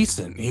was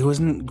decent. He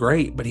wasn't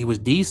great, but he was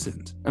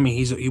decent. I mean,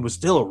 he was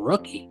still a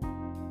rookie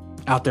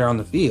out there on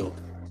the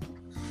field.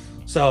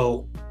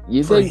 So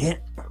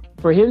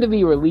for him to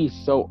be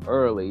released so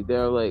early,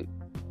 they're like,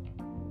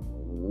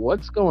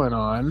 what's going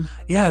on?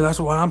 Yeah, that's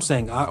what I'm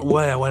saying.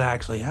 What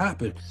actually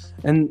happened?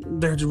 And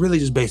they're really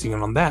just basing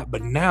it on that.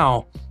 But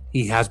now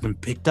he has been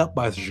picked up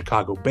by the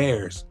Chicago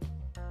Bears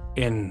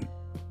in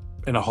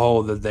a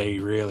hole that they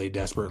really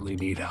desperately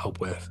need help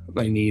with.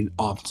 They need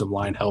offensive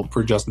line help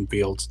for Justin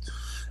Fields,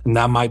 and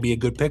that might be a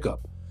good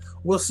pickup.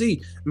 We'll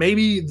see.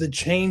 Maybe the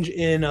change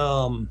in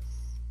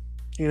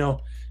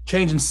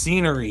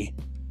scenery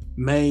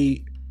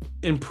may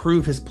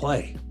improve his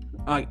play.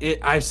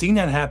 I've seen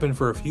that happen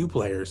for a few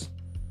players.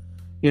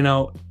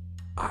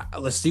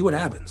 Let's see what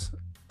happens.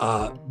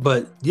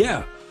 But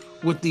yeah,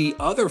 with the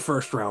other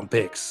first round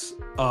picks,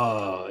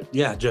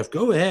 Jeff,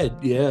 go ahead.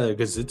 Yeah,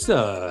 because it's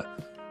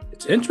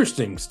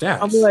interesting stats.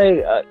 I'm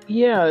like,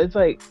 it's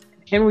like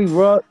Henry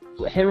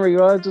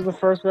Ruggs was a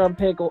first round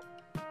pick a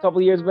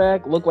couple years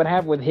back. Look what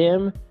happened with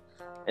him.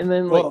 And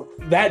then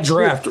that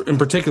draft in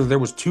particular, there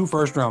was 2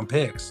 first round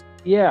picks.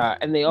 Yeah,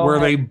 and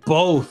they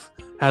both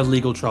had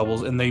legal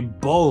troubles, and they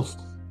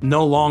both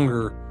no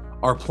longer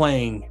are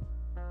playing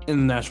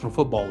in the National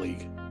Football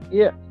League.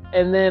 Yeah,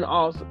 and then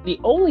also the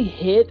only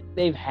hit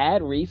they've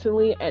had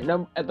recently at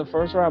the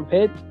first round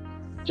pick,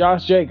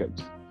 Josh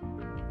Jacobs.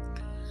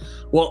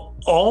 Well,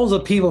 all the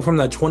people from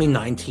that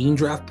 2019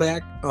 draft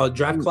class,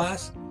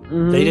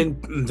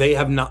 mm-hmm. they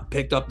have not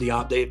picked up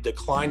they've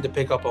declined to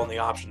pick up on the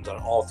options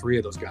on all 3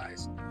 of those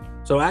guys.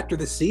 So after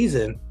this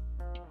season,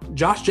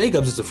 Josh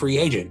Jacobs is a free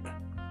agent.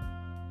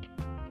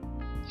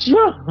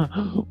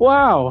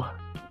 Wow.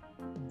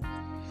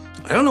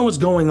 I don't know what's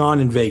going on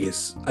in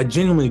Vegas. I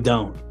genuinely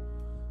don't.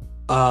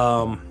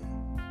 But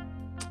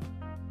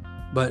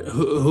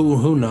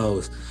who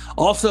knows?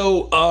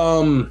 Also,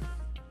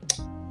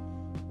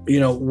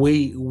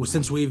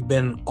 since we've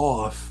been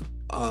off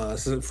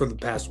for the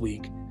past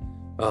week,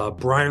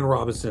 Brian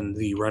Robinson,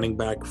 the running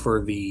back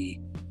for the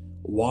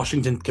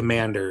Washington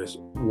Commanders,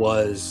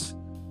 was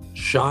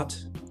shot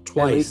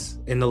twice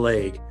in the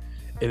leg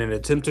in an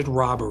attempted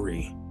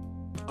robbery.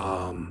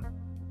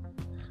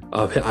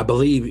 I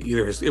believe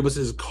either it was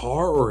his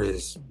car or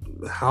his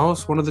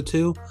house, one of the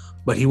two,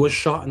 but he was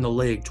shot in the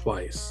leg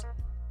twice.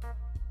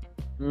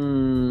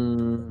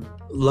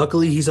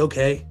 Luckily, he's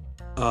okay.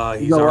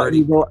 He's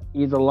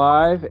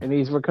alive and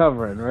he's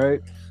recovering, right?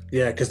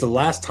 Yeah, because the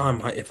last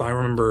time I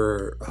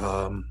remember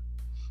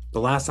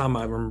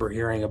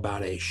hearing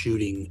about a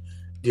shooting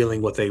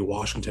dealing with a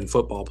Washington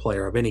football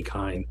player of any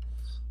kind,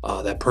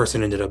 that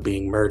person ended up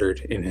being murdered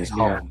in his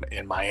home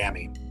in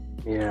Miami.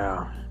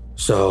 Yeah.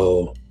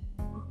 So,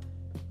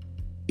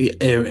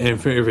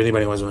 if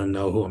anybody wants to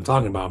know who I'm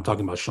talking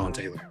about Sean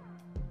Taylor.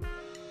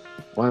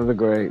 One of the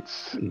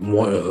greats.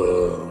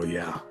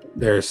 Yeah.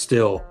 There's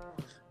still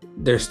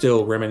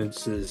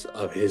reminiscences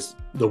of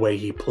the way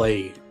he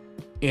played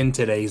in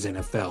today's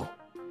NFL.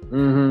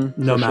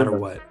 Mm-hmm, no matter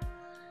what.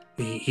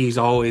 He's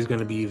always going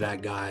to be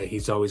that guy.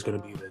 He's always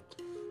going to be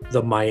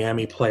the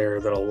Miami player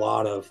that a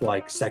lot of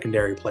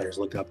secondary players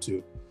look up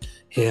to.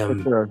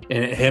 him, For sure.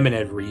 and him and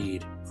Ed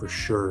Reed for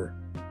sure.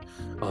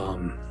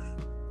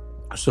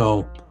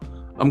 So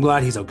I'm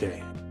glad he's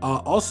okay.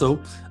 Also,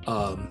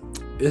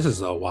 this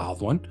is a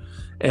wild one.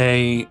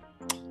 A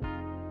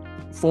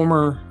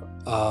former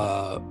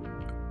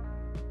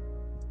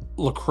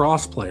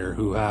lacrosse player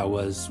who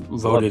was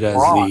voted as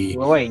the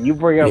Wait, you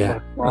bring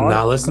up lacrosse?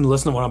 Now listen to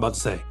what I'm about to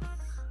say.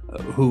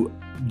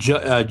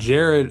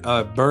 Jared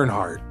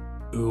Bernhardt,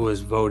 who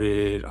was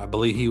voted, I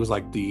believe he was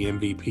like the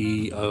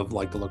MVP of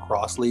like the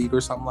lacrosse league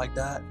or something like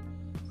that.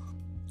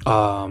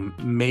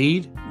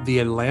 Made the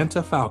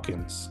Atlanta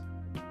Falcons.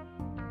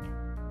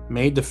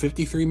 Made the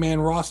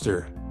 53-man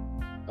roster.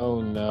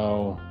 Oh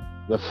no,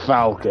 the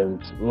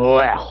Falcons.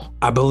 Well,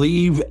 I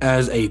believe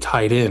as a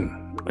tight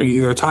end,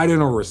 either a tight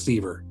end or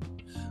receiver,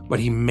 but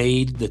he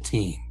made the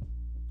team.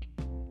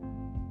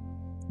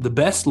 The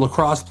best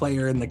lacrosse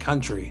player in the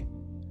country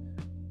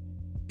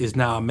is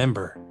now a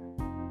member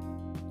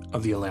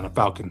of the Atlanta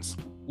Falcons.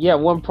 Yeah,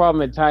 one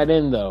problem at tight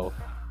end though.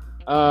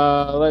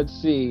 Let's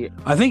see.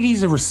 I think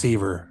he's a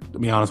receiver, to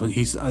be honest with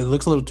you. He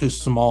looks a little too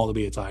small to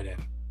be a tight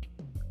end.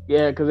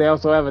 Yeah, because they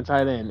also have a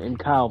tight end in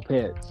Kyle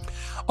Pitts.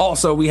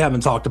 Also, we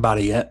haven't talked about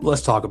it yet.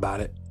 Let's talk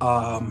about it.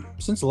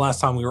 Since the last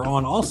time we were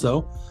on,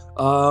 also,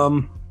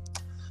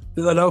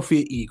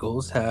 Philadelphia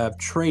Eagles have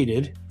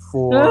traded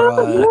for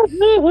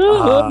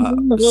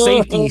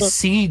safety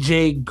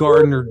C.J.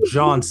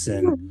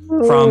 Gardner-Johnson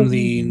from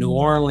the New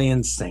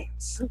Orleans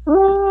Saints.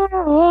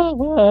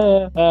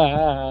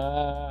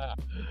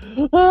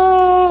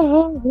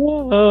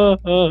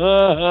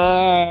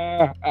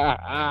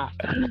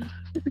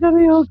 It's gonna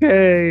be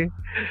okay.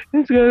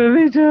 It's gonna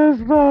be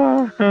just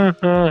fine.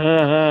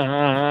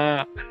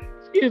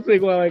 Excuse me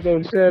while I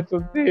go shed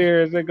some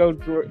tears and go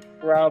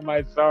drown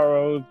my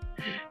sorrows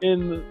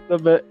in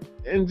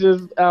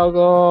just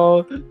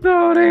alcohol.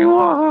 Tony,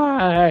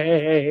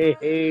 why?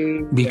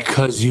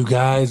 Because you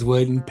guys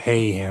wouldn't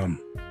pay him.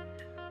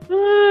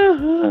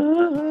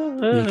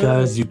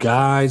 Because you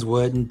guys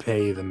wouldn't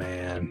pay the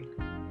man.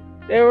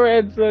 They were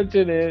at such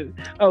an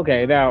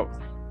okay. Now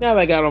that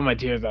I got all my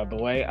tears out the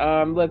way,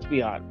 let's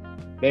be honest.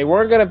 They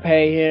weren't gonna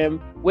pay him.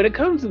 When it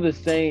comes to the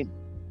Saints,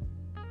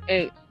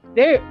 and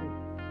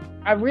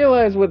I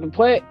realized with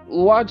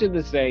watching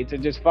the Saints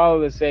and just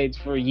follow the Saints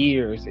for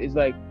years, it's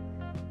like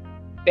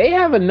they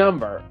have a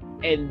number,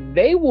 and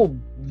they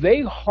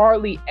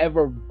hardly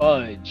ever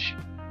budge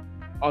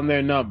on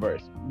their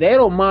numbers. They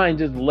don't mind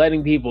just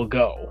letting people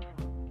go.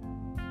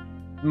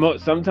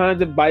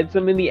 Sometimes it bites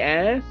them in the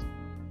ass.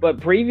 But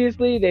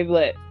previously, they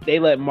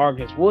let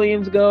Marcus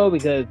Williams go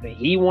because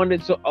he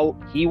wanted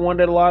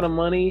a lot of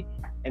money,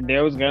 and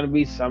there was going to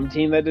be some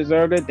team that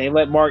deserved it. They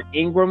let Mark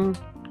Ingram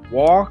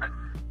walk,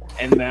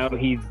 and now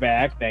he's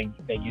back. Thank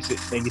you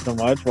so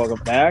much.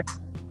 Welcome back.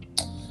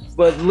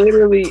 But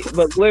literally,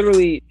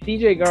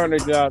 C.J.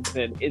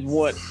 Gardner-Johnson is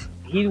what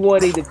he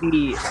wanted to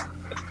be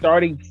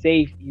starting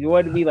safety. He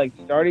wanted to be like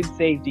starting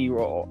safety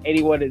role, and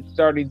he wanted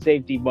starting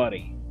safety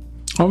money.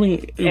 I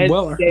mean,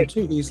 earned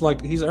too. He's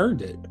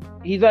earned it.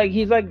 He's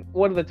like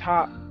one of the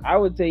top. I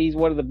would say he's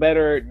one of the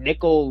better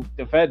nickel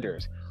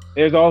defenders.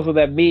 There's also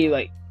that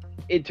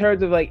in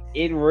terms of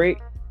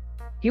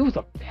he was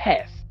a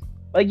pest.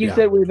 Like you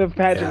said with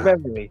Patrick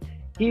Beverly,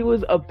 he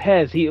was a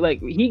pest.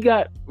 He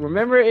got,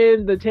 remember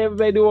in the Tampa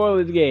Bay New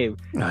Orleans game?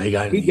 No, he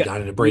got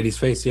into Brady's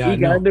face. Yeah, he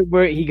got into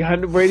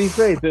Brady's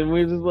face, and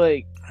we were just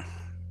like,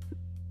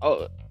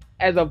 oh,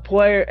 as a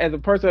player, as a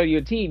person on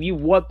your team, you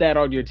want that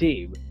on your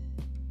team.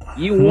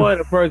 You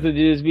want a person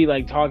to just be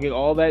like talking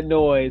all that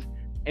noise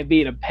and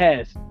being a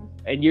pest,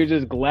 and you're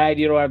just glad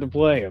you don't have to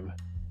play him.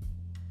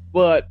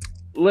 But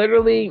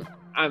literally,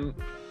 the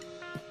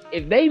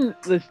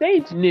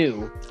Saints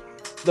knew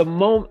the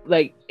moment,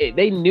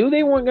 they knew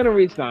they weren't going to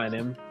re-sign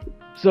him,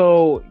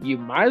 so you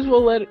might as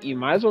well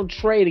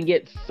trade and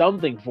get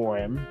something for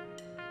him.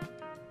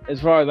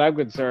 As far as I'm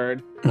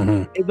concerned,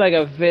 it's like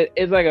a fit.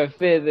 It's like a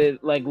fit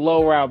that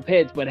low round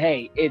picks, but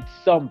hey, it's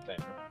something.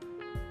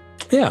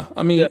 Yeah,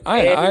 I mean, I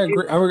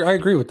agree. I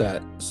agree with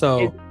that.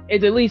 So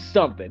it's at least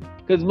something,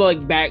 because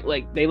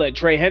they let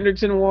Trey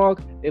Hendrickson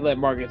walk, they let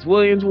Marcus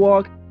Williams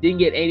walk, didn't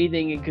get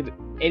anything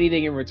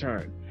in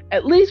return.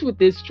 At least with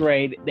this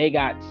trade, they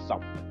got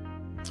something.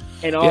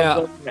 And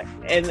also,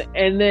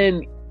 and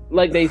then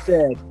like they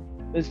said,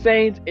 the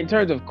Saints, in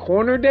terms of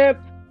corner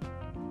depth,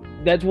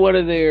 they're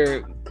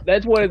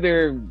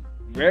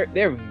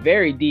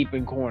very deep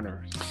in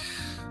corners.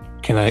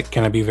 Can I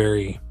be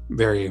very,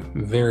 very,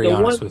 very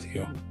honest with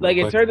you?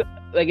 In terms of,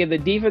 in the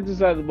defensive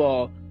side of the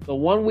ball, the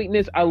one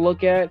weakness I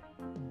look at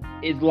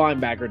is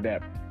linebacker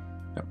depth.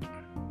 Yep.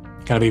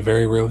 Can I be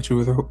very real with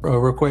you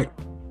real quick?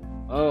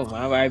 Oh,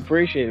 I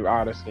appreciate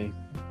honesty.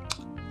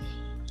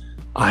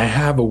 I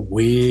have a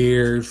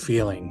weird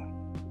feeling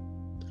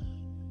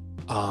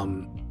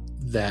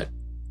that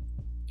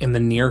in the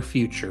near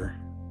future,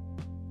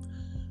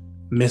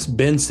 Miss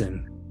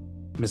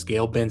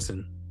Gail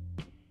Benson,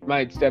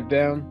 might step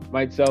down,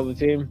 might sell the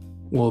team.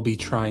 Will be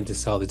trying to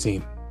sell the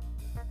team.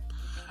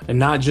 And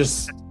not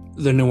just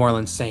the New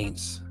Orleans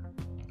Saints,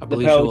 I The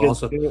believe she'll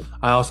Pelicans also. too.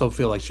 I also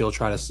feel like she'll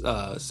try to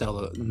sell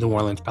the New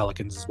Orleans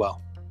Pelicans as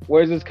well.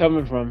 Where's this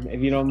coming from?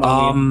 If you don't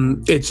mind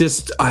me. It's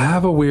just I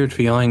have a weird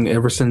feeling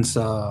ever since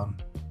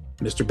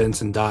Mr.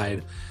 Benson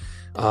died.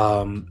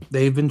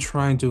 They've been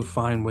trying to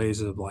find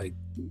ways of like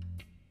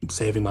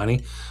saving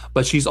money,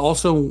 but she's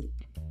also.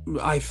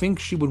 I think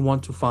she would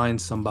want to find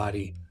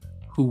somebody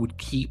who would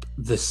keep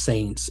the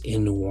Saints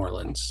in New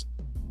Orleans,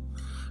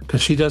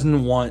 because she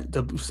doesn't want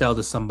to sell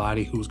to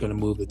somebody who's going to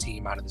move the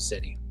team out of the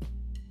city.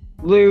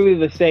 Literally,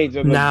 the Saints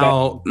are the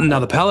Now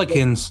best. the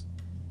Pelicans,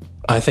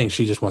 I think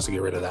she just wants to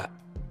get rid of that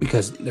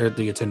because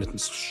the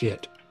attendance is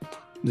shit.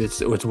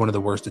 It's one of the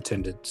worst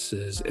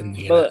attendances in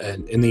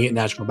the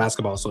National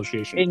Basketball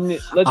Association. And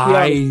let's be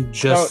I honest,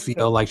 just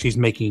feel like she's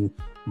making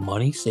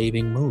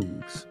money-saving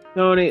moves.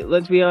 Tony.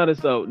 Let's be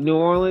honest though. New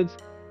Orleans,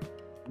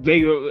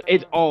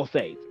 it's all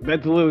Saints.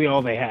 That's literally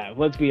all they have.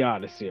 Let's be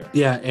honest here.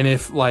 Yeah, and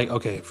if like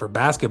for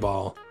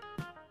basketball,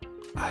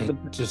 The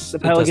it doesn't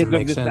Pelicans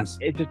make are sense.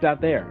 it's just out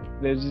there.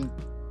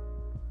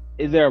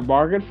 Is there a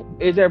bargain?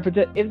 Is there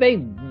if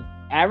they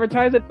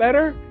advertise it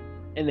better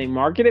and they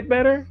market it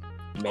better?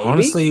 Maybe.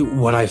 Honestly,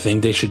 what I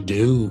think they should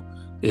do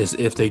is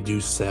if they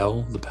do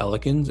sell the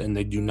Pelicans and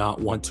they do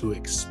not want to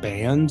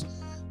expand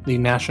the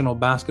National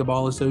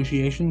Basketball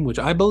Association, which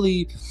I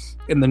believe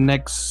in the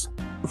next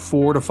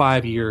 4 to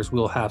 5 years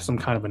we'll have some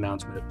kind of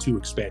announcement of 2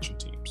 expansion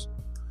teams.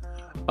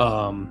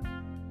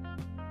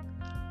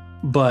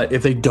 But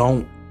if they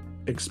don't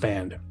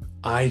expand,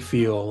 I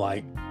feel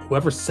like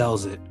whoever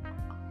sells it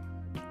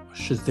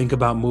should think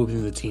about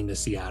moving the team to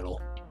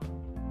Seattle.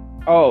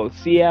 Oh,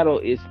 Seattle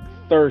is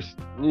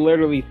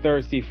literally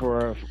thirsty for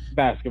a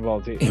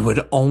basketball team. It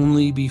would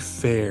only be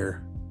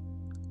fair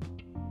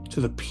to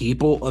the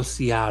people of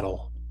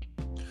Seattle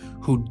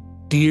who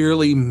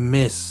dearly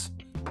miss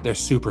their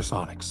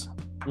Supersonics.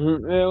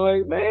 They're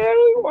like, man,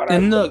 we want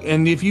And look,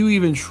 and if you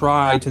even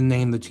try to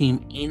name the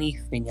team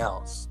anything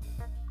else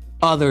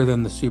other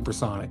than the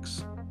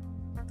Supersonics,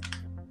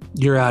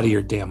 you're out of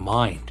your damn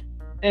mind.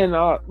 and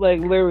like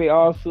literally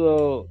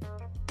also,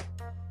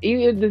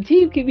 even the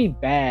team can be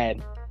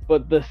bad,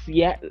 but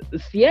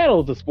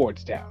Seattle's a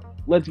sports town.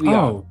 Let's be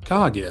honest. Oh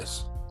God,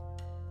 yes.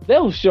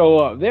 They'll show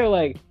up.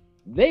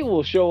 They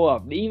will show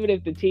up even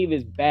if the team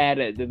is bad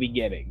at the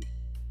beginning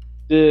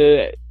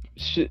to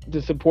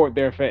support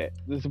their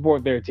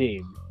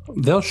team.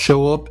 They'll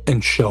show up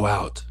and show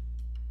out.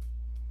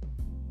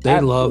 They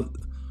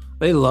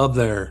love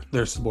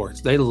their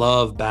sports. They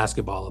love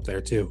basketball up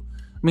there too.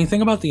 I mean,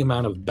 think about the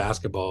amount of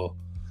basketball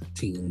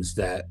teams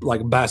that,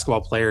 like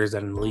basketball players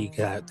that in the league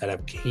that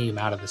have came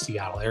out of the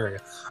Seattle area.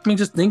 I mean,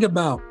 just think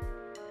about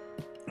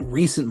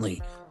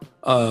recently.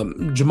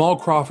 Jamal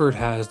Crawford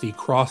has the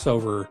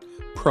crossover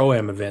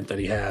Pro-Am event that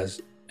he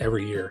has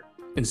every year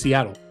in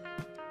Seattle.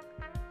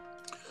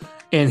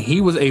 And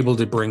he was able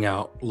to bring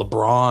out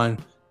LeBron,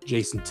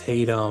 Jason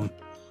Tatum,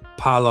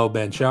 Paolo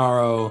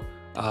Banchero,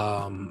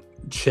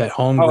 Chet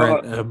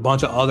Holmgren, and a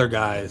bunch of other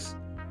guys.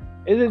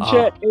 Isn't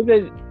Chet?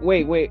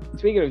 Wait.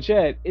 Speaking of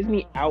Chet, isn't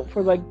he out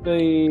for like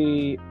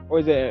or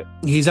is it?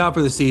 He's out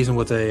for the season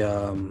with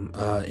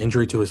a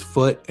injury to his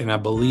foot, and I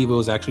believe it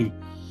was actually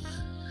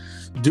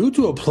due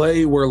to a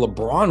play where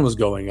LeBron was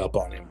going up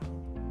on him,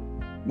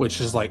 which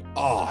is like,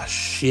 oh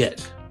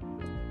shit.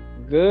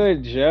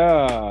 Good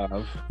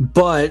job.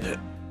 But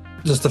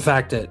just the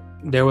fact that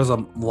there was a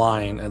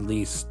line at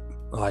least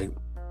like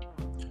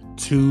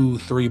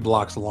 2-3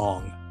 blocks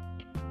long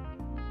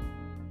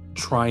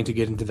trying to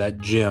get into that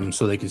gym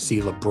so they could see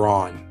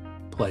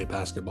LeBron play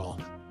basketball.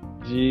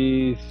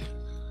 Jeez.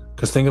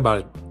 Because think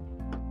about it,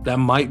 that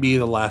might be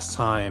the last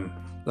time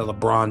that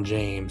LeBron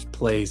James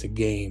plays a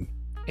game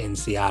in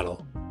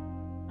Seattle.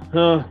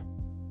 Huh.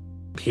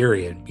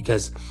 Period.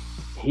 Because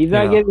He's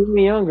not getting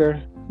any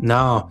younger.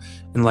 no,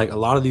 and like a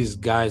lot of these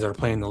guys that are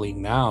playing in the league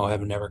now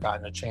have never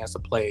gotten a chance to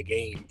play a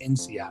game in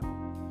Seattle.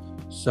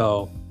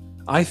 So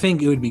I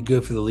think it would be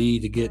good for the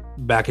league to get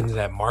back into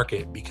that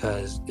market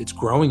because it's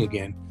growing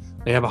again.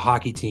 They have a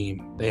hockey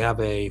team. They have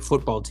a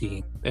football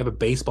team. They have a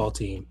baseball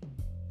team.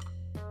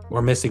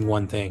 We're missing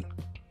one thing.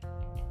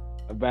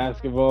 A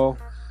basketball.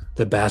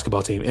 The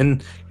basketball team.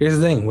 And here's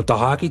the thing. With the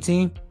hockey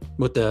team,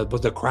 with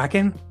the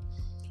Kraken,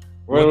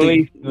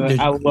 Really?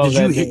 I love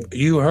that team.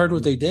 you heard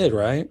what they did,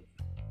 right?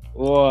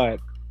 What?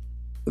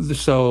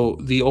 So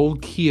the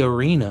old Key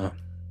Arena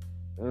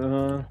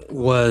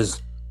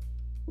was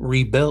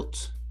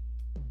rebuilt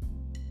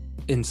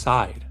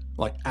inside.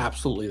 Like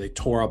absolutely. They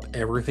tore up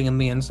everything in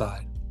the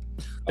inside.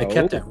 They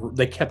kept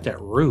that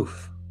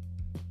roof.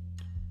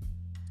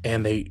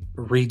 And they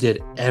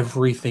redid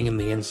everything in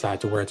the inside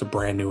to where it's a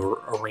brand new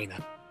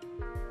arena.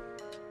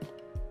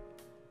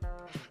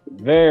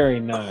 Very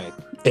nice.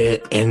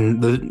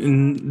 And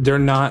they're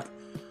not.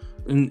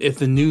 And if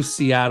the new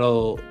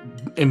Seattle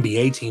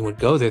NBA team would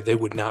go there, they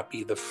would not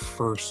be the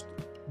first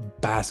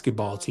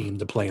basketball team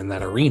to play in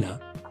that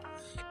arena.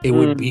 It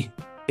would be.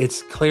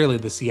 It's clearly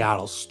the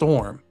Seattle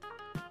Storm.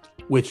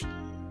 What's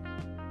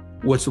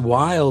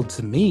wild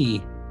to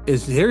me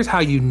is here's how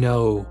you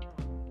know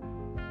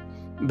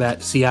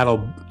that Seattle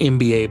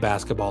NBA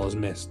basketball is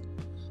missed.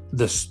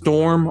 the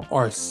Storm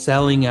are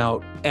selling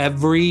out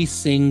every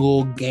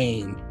single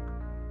game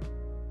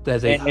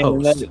that they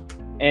host.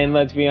 And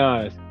let's be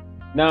honest,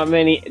 not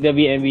many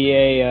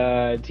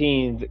WNBA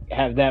teams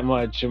have that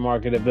much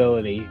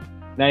marketability.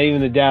 Not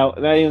even the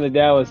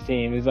Dallas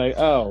team is like,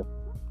 oh,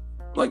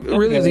 like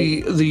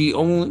really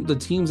the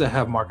teams that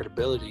have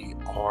marketability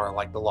are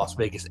like the Las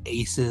Vegas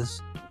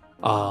Aces,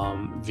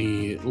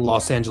 the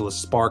Los Angeles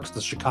Sparks,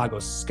 the Chicago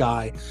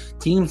Sky,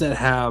 teams that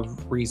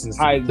have reasons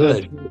to be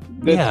good.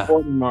 Good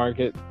sporting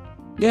market.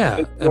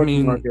 Yeah, I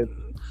mean, market.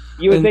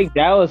 You would think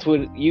Dallas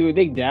would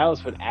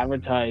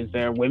advertise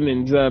their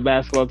women's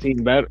basketball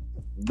team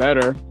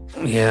better.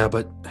 Yeah,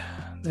 but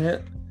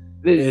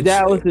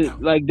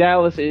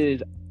Dallas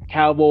is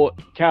Cowboys,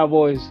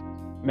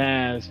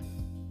 Mavs,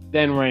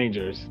 then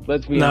Rangers.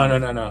 Let's be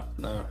honest.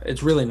 No.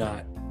 It's really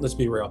not. Let's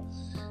be real.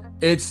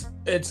 It's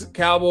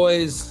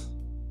Cowboys,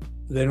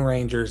 then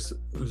Rangers,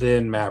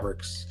 then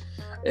Mavericks.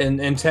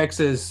 And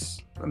Texas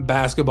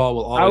basketball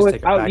will always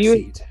take a back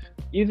seat.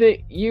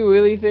 You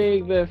really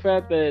think the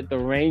fact that the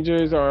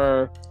Rangers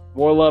are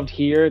more loved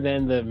here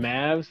than the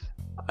Mavs?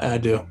 I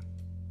do.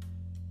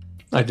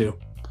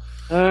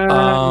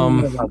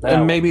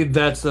 And maybe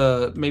that's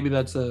a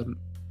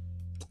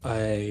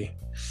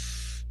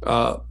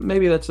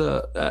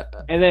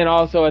and then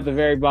also at the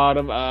very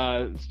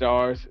bottom,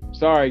 Stars.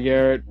 Sorry,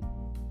 Garrett.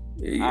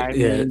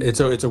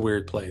 It's a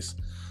weird place.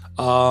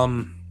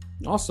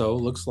 Also,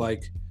 looks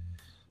like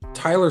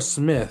Tyler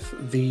Smith,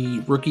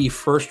 the rookie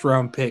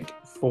first-round pick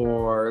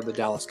for the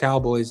Dallas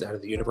Cowboys out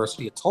of the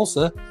University of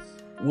Tulsa,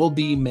 will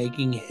be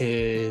making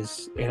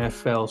his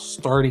NFL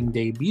starting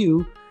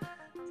debut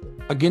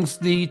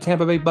against the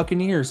Tampa Bay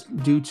Buccaneers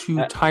due to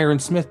Tyron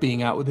Smith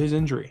being out with his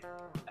injury.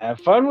 Have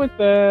fun with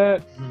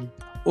that.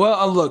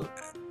 Well, look,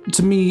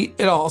 to me,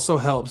 it also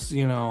helps,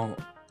 he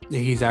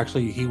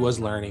was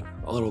learning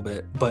a little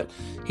bit, but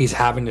he's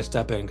having to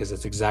step in because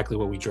it's exactly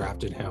what we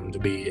drafted him to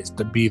be, is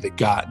to be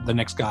the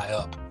next guy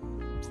up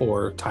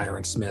for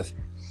Tyron Smith.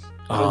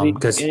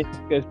 Because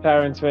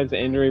Tyron Smith's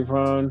injury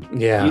prone.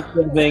 Yeah. You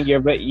still think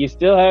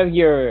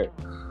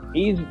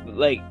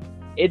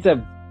it's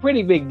a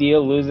pretty big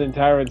deal losing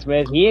Tyron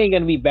Smith. He ain't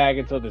gonna be back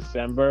until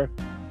December.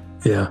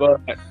 Yeah.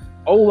 But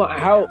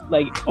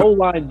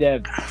O-line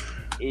depth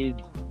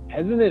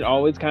hasn't it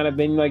always kind of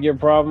been like your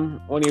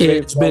problem?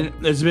 It's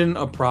been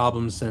a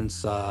problem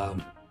since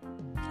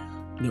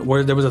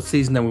where there was a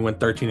season that we went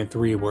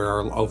 13-3 where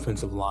our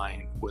offensive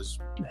line was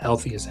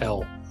healthy as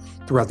hell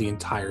throughout the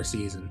entire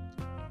season.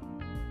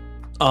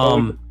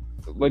 But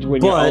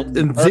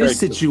in this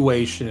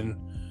situation,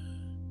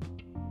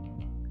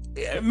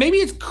 maybe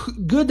it's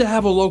good to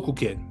have a local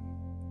kid.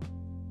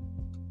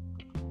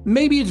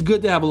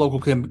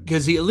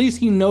 Because at least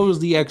he knows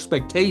the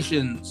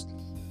expectations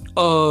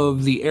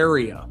of the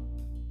area.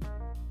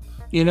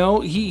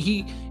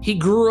 He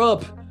grew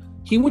up.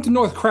 He went to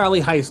North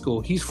Crowley High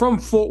School. He's from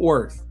Fort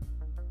Worth.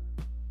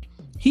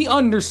 He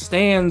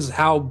understands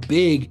how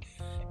big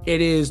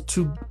it is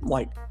to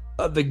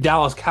the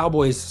Dallas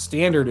Cowboys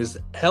standard is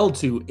held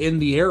to in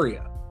the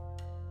area.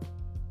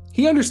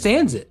 He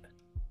understands it.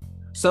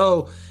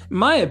 So, in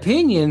my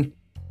opinion,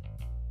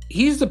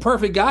 he's the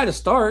perfect guy to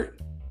start.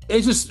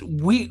 It's just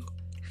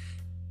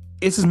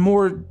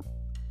more,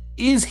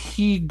 is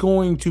he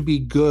going to be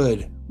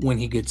good when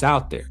he gets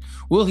out there?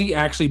 Will he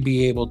actually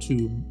be able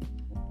to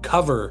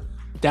cover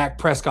Dak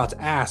Prescott's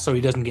ass so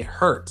he doesn't get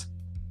hurt?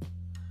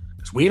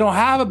 Because we don't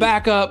have a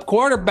backup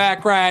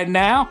quarterback right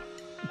now.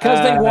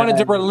 Because they wanted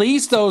to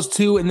release those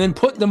two and then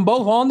put them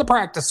both on the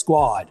practice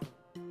squad.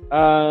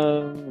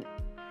 Do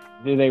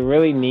they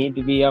really need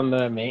to be on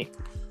the main?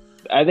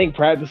 I think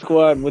practice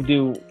squad would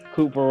do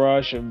Cooper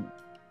Rush and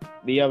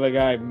the other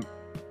guy.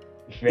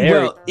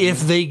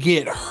 If they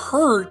get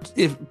hurt,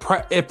 if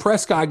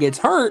Prescott gets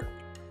hurt,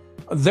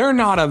 they're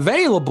not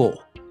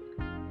available.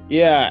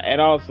 Yeah, and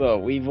also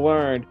we've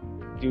learned,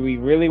 do we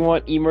really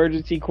want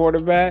emergency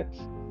quarterbacks?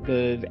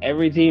 Because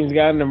every team's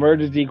got an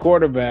emergency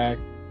quarterback.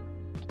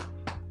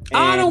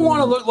 I don't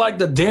want to look like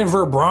the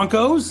Denver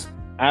Broncos.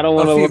 I don't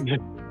want to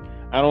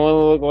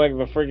look like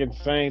the freaking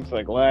Saints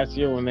like last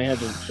year when they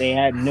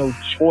had no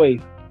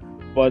choice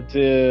but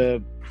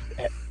to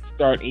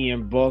start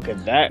Ian Book and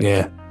that.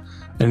 Yeah.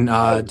 And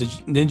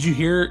did you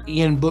hear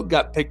Ian Book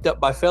got picked up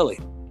by Philly?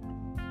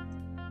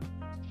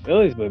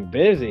 Philly's been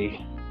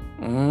busy.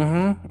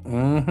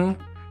 Mm-hmm.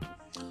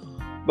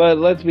 But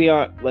let's be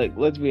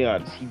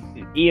honest.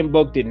 Ian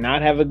Book did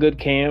not have a good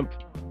camp.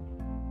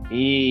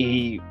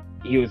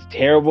 He was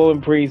terrible in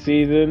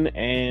preseason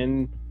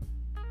and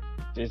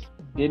just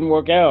didn't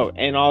work out.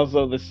 And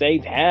also the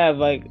Saints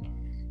have,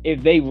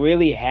 if they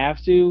really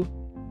have to,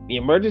 the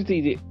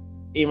emergency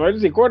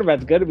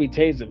quarterback's going to be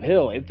Taysom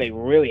Hill if they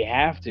really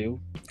have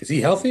to. Is he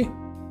healthy?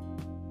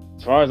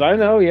 As far as I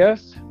know,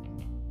 yes.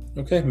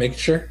 Okay, making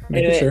sure.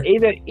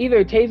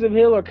 Either Taysom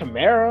Hill or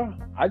Kamara.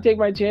 I take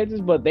my chances,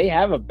 but they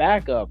have a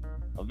backup,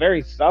 a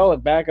very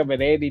solid backup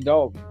in Andy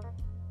Dalton.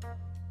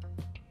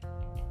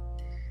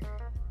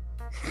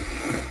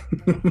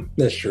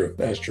 That's true.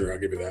 I'll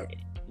give you that.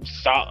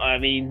 So, I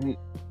mean,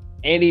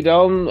 Andy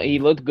Dalton, he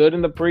looked good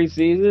in the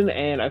preseason,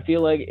 and I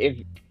feel like if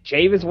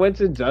Jameis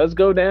Winston does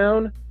go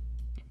down,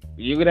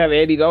 you could have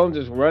Andy Dalton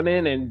just run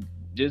in and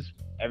just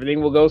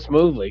everything will go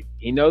smoothly.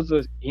 He knows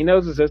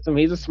the system.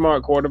 He's a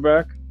smart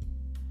quarterback.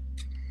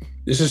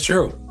 This is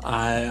true.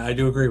 I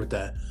do agree with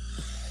that.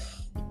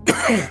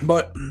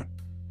 But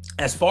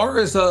as far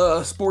as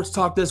sports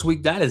talk this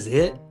week, that is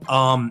it.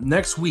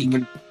 Next week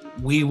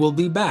we will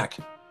be back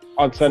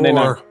On Sunday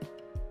night.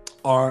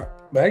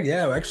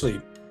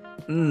 Actually.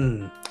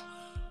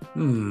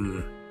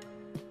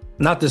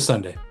 Not this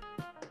Sunday.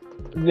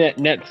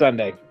 Net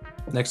Sunday.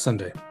 Next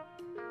Sunday.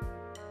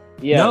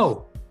 Yeah.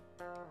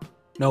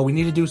 No, we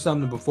need to do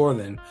something before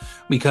then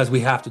because we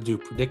have to do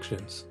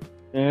predictions.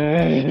 We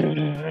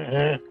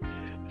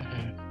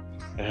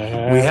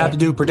have to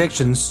do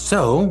predictions,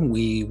 so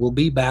we will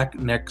be back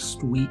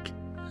next week,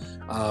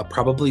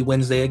 probably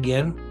Wednesday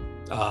again,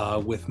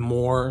 with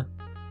more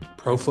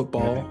pro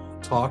football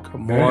talk,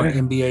 more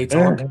NBA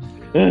talk,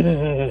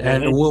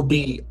 and it will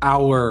be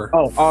our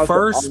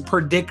first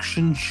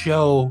prediction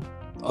show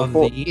of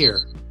the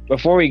year.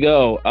 Before we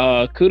go,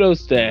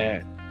 kudos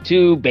to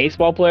two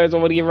baseball players I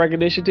want to give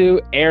recognition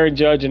to: Aaron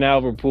Judge and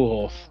Albert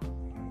Pujols.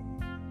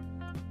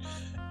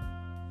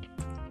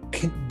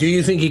 Do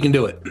you think he can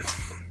do it?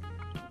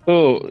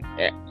 Who?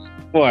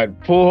 What?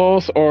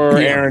 Pujols or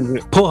Aaron?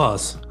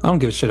 Pujols. I don't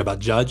give a shit about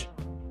Judge.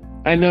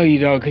 I know you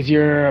don't, because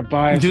you're a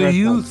biased. Do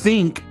you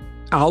think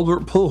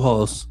Albert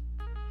Pujols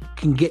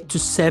can get to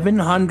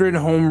 700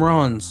 home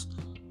runs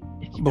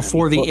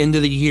before the end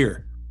of the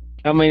year?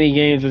 How many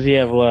games does he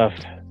have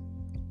left?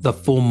 The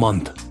full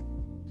month.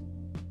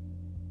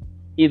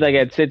 He's like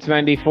at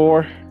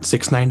 694.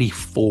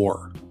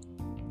 694,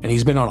 and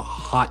he's been on a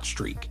hot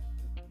streak.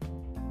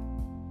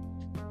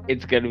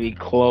 It's gonna be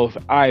close.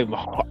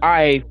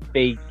 I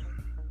think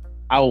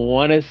I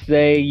want to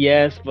say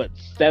yes, but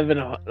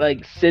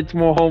 6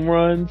 more home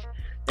runs.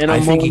 And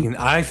I think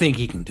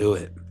he can do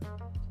it.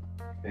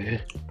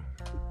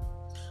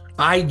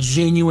 I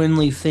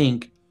genuinely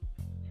think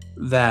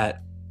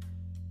that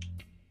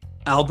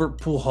Albert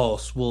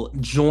Pujols will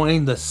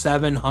join the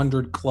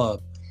 700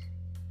 club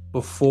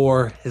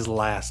before his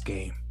last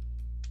game.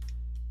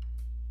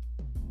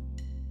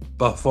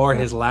 Before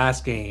his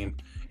last game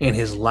in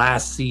his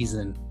last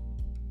season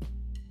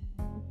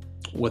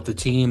with the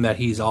team that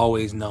he's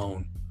always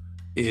known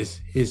is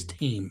his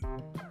team,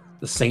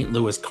 the St.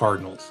 Louis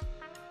Cardinals.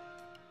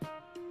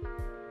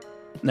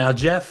 Now,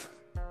 Jeff.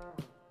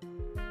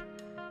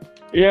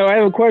 Yeah, I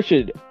have a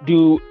question.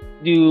 Do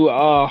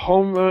playoff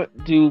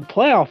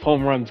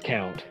home runs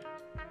count?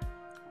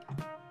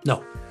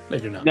 No, they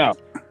do not. No,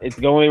 it's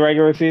only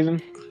regular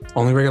season.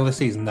 Only regular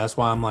season. That's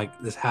why I'm like,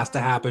 this has to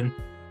happen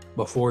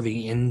before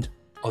the end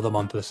of the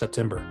month of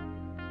September.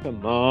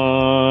 Come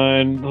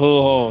on,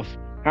 Pujols.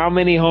 How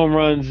many home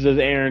runs does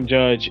Aaron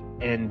Judge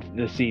end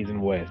the season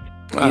with?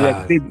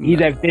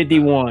 He's at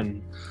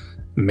 51.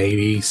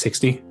 Maybe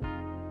 60.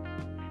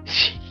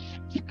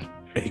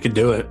 He could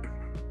do it.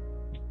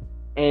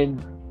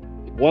 And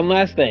one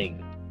last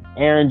thing.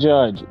 Aaron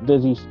Judge,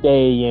 does he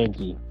stay a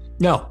Yankee?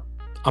 No.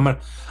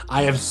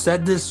 I have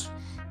said this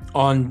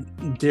on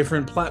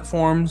different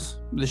platforms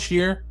this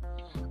year.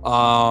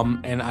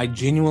 And I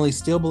genuinely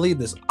still believe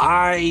this.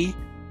 I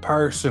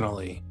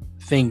personally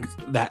think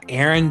that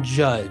Aaron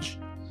Judge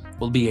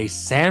will be a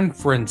San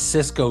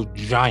Francisco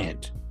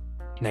Giant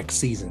next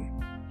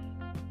season.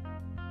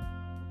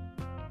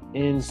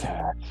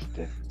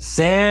 Interesting.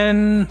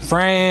 San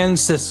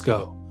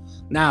Francisco.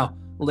 Now,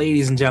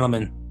 ladies and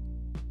gentlemen,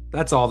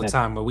 that's all the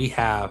time that we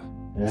have.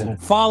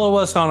 Follow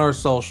us on our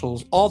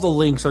socials. All the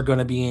links are going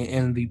to be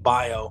in the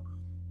bio.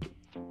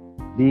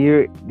 Do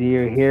you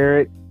hear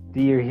it?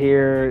 Do you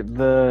hear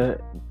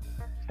the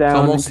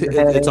sound?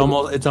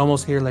 It's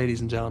almost here, ladies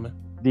and gentlemen.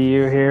 Do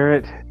you hear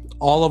it?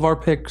 All of our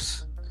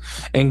picks.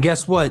 And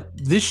guess what?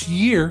 This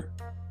year,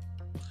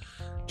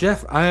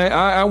 Jeff,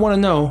 I want to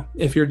know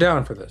if you're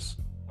down for this.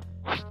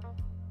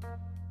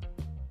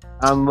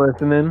 I'm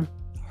listening.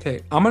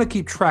 Okay, I'm going to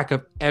keep track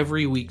of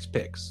every week's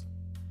picks.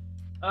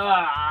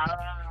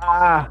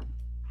 I'm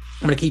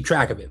going to keep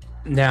track of it.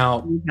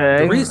 Now,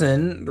 okay.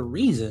 the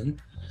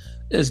reason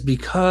is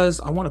because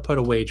I want to put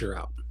a wager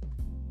out.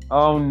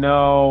 Oh,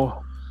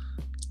 no.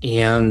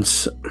 And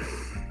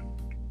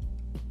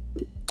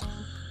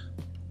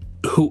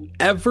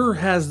whoever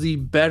has the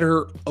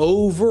better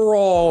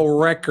overall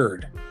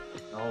record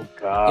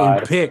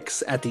in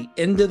picks at the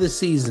end of the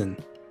season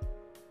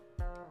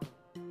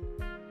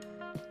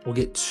will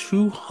get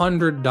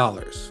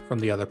 $200 from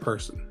the other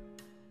person.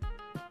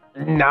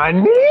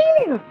 Nani?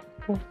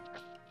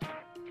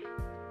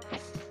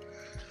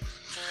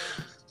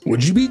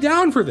 Would you be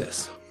down for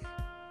this?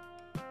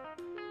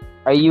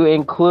 Are you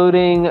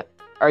including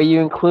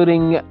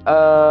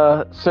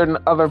certain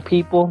other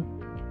people?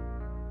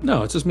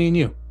 No, it's just me and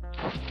you.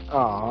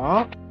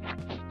 Aww.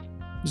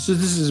 This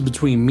is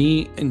between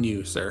me and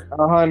you, sir.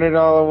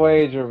 $100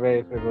 wager,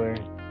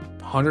 basically.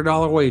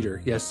 $100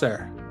 wager, yes,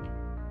 sir.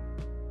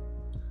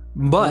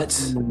 But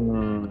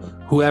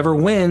whoever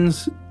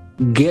wins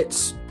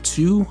gets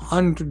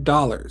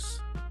 $200.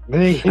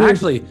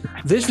 Actually,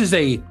 this is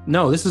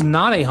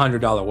not a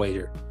 $100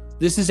 wager.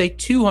 This is a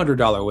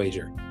 $200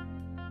 wager.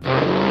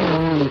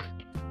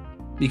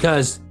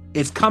 Because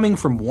it's coming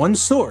from one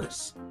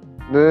source.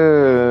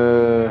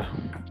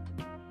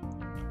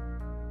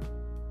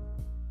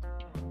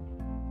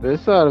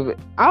 This sort of,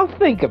 I'll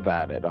think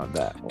about it on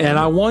that one. And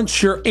I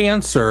want your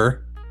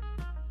answer.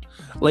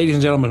 Ladies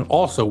and gentlemen,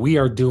 also, we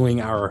are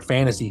doing our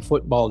fantasy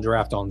football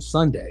draft on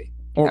Sunday.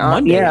 Or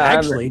Monday,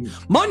 actually.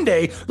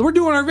 Monday, we're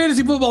doing our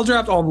fantasy football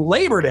draft on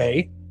Labor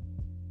Day.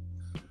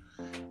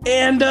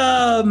 And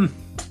I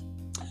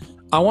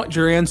want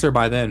your answer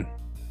by then.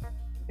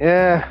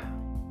 Yeah.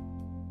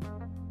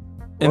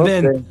 And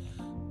then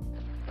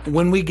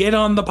when we get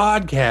on the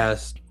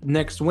podcast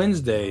next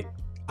Wednesday,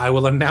 I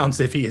will announce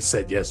if he has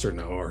said yes or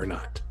no or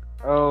not.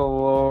 Oh,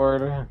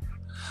 Lord.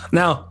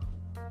 Now,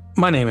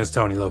 my name is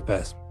Tony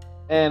Lopez.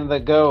 And the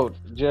GOAT,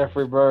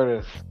 Jeffrey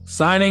Burtis.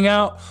 Signing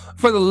out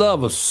for the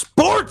love of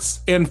sports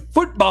and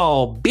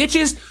football,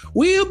 bitches.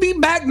 We'll be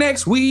back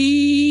next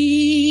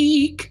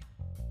week.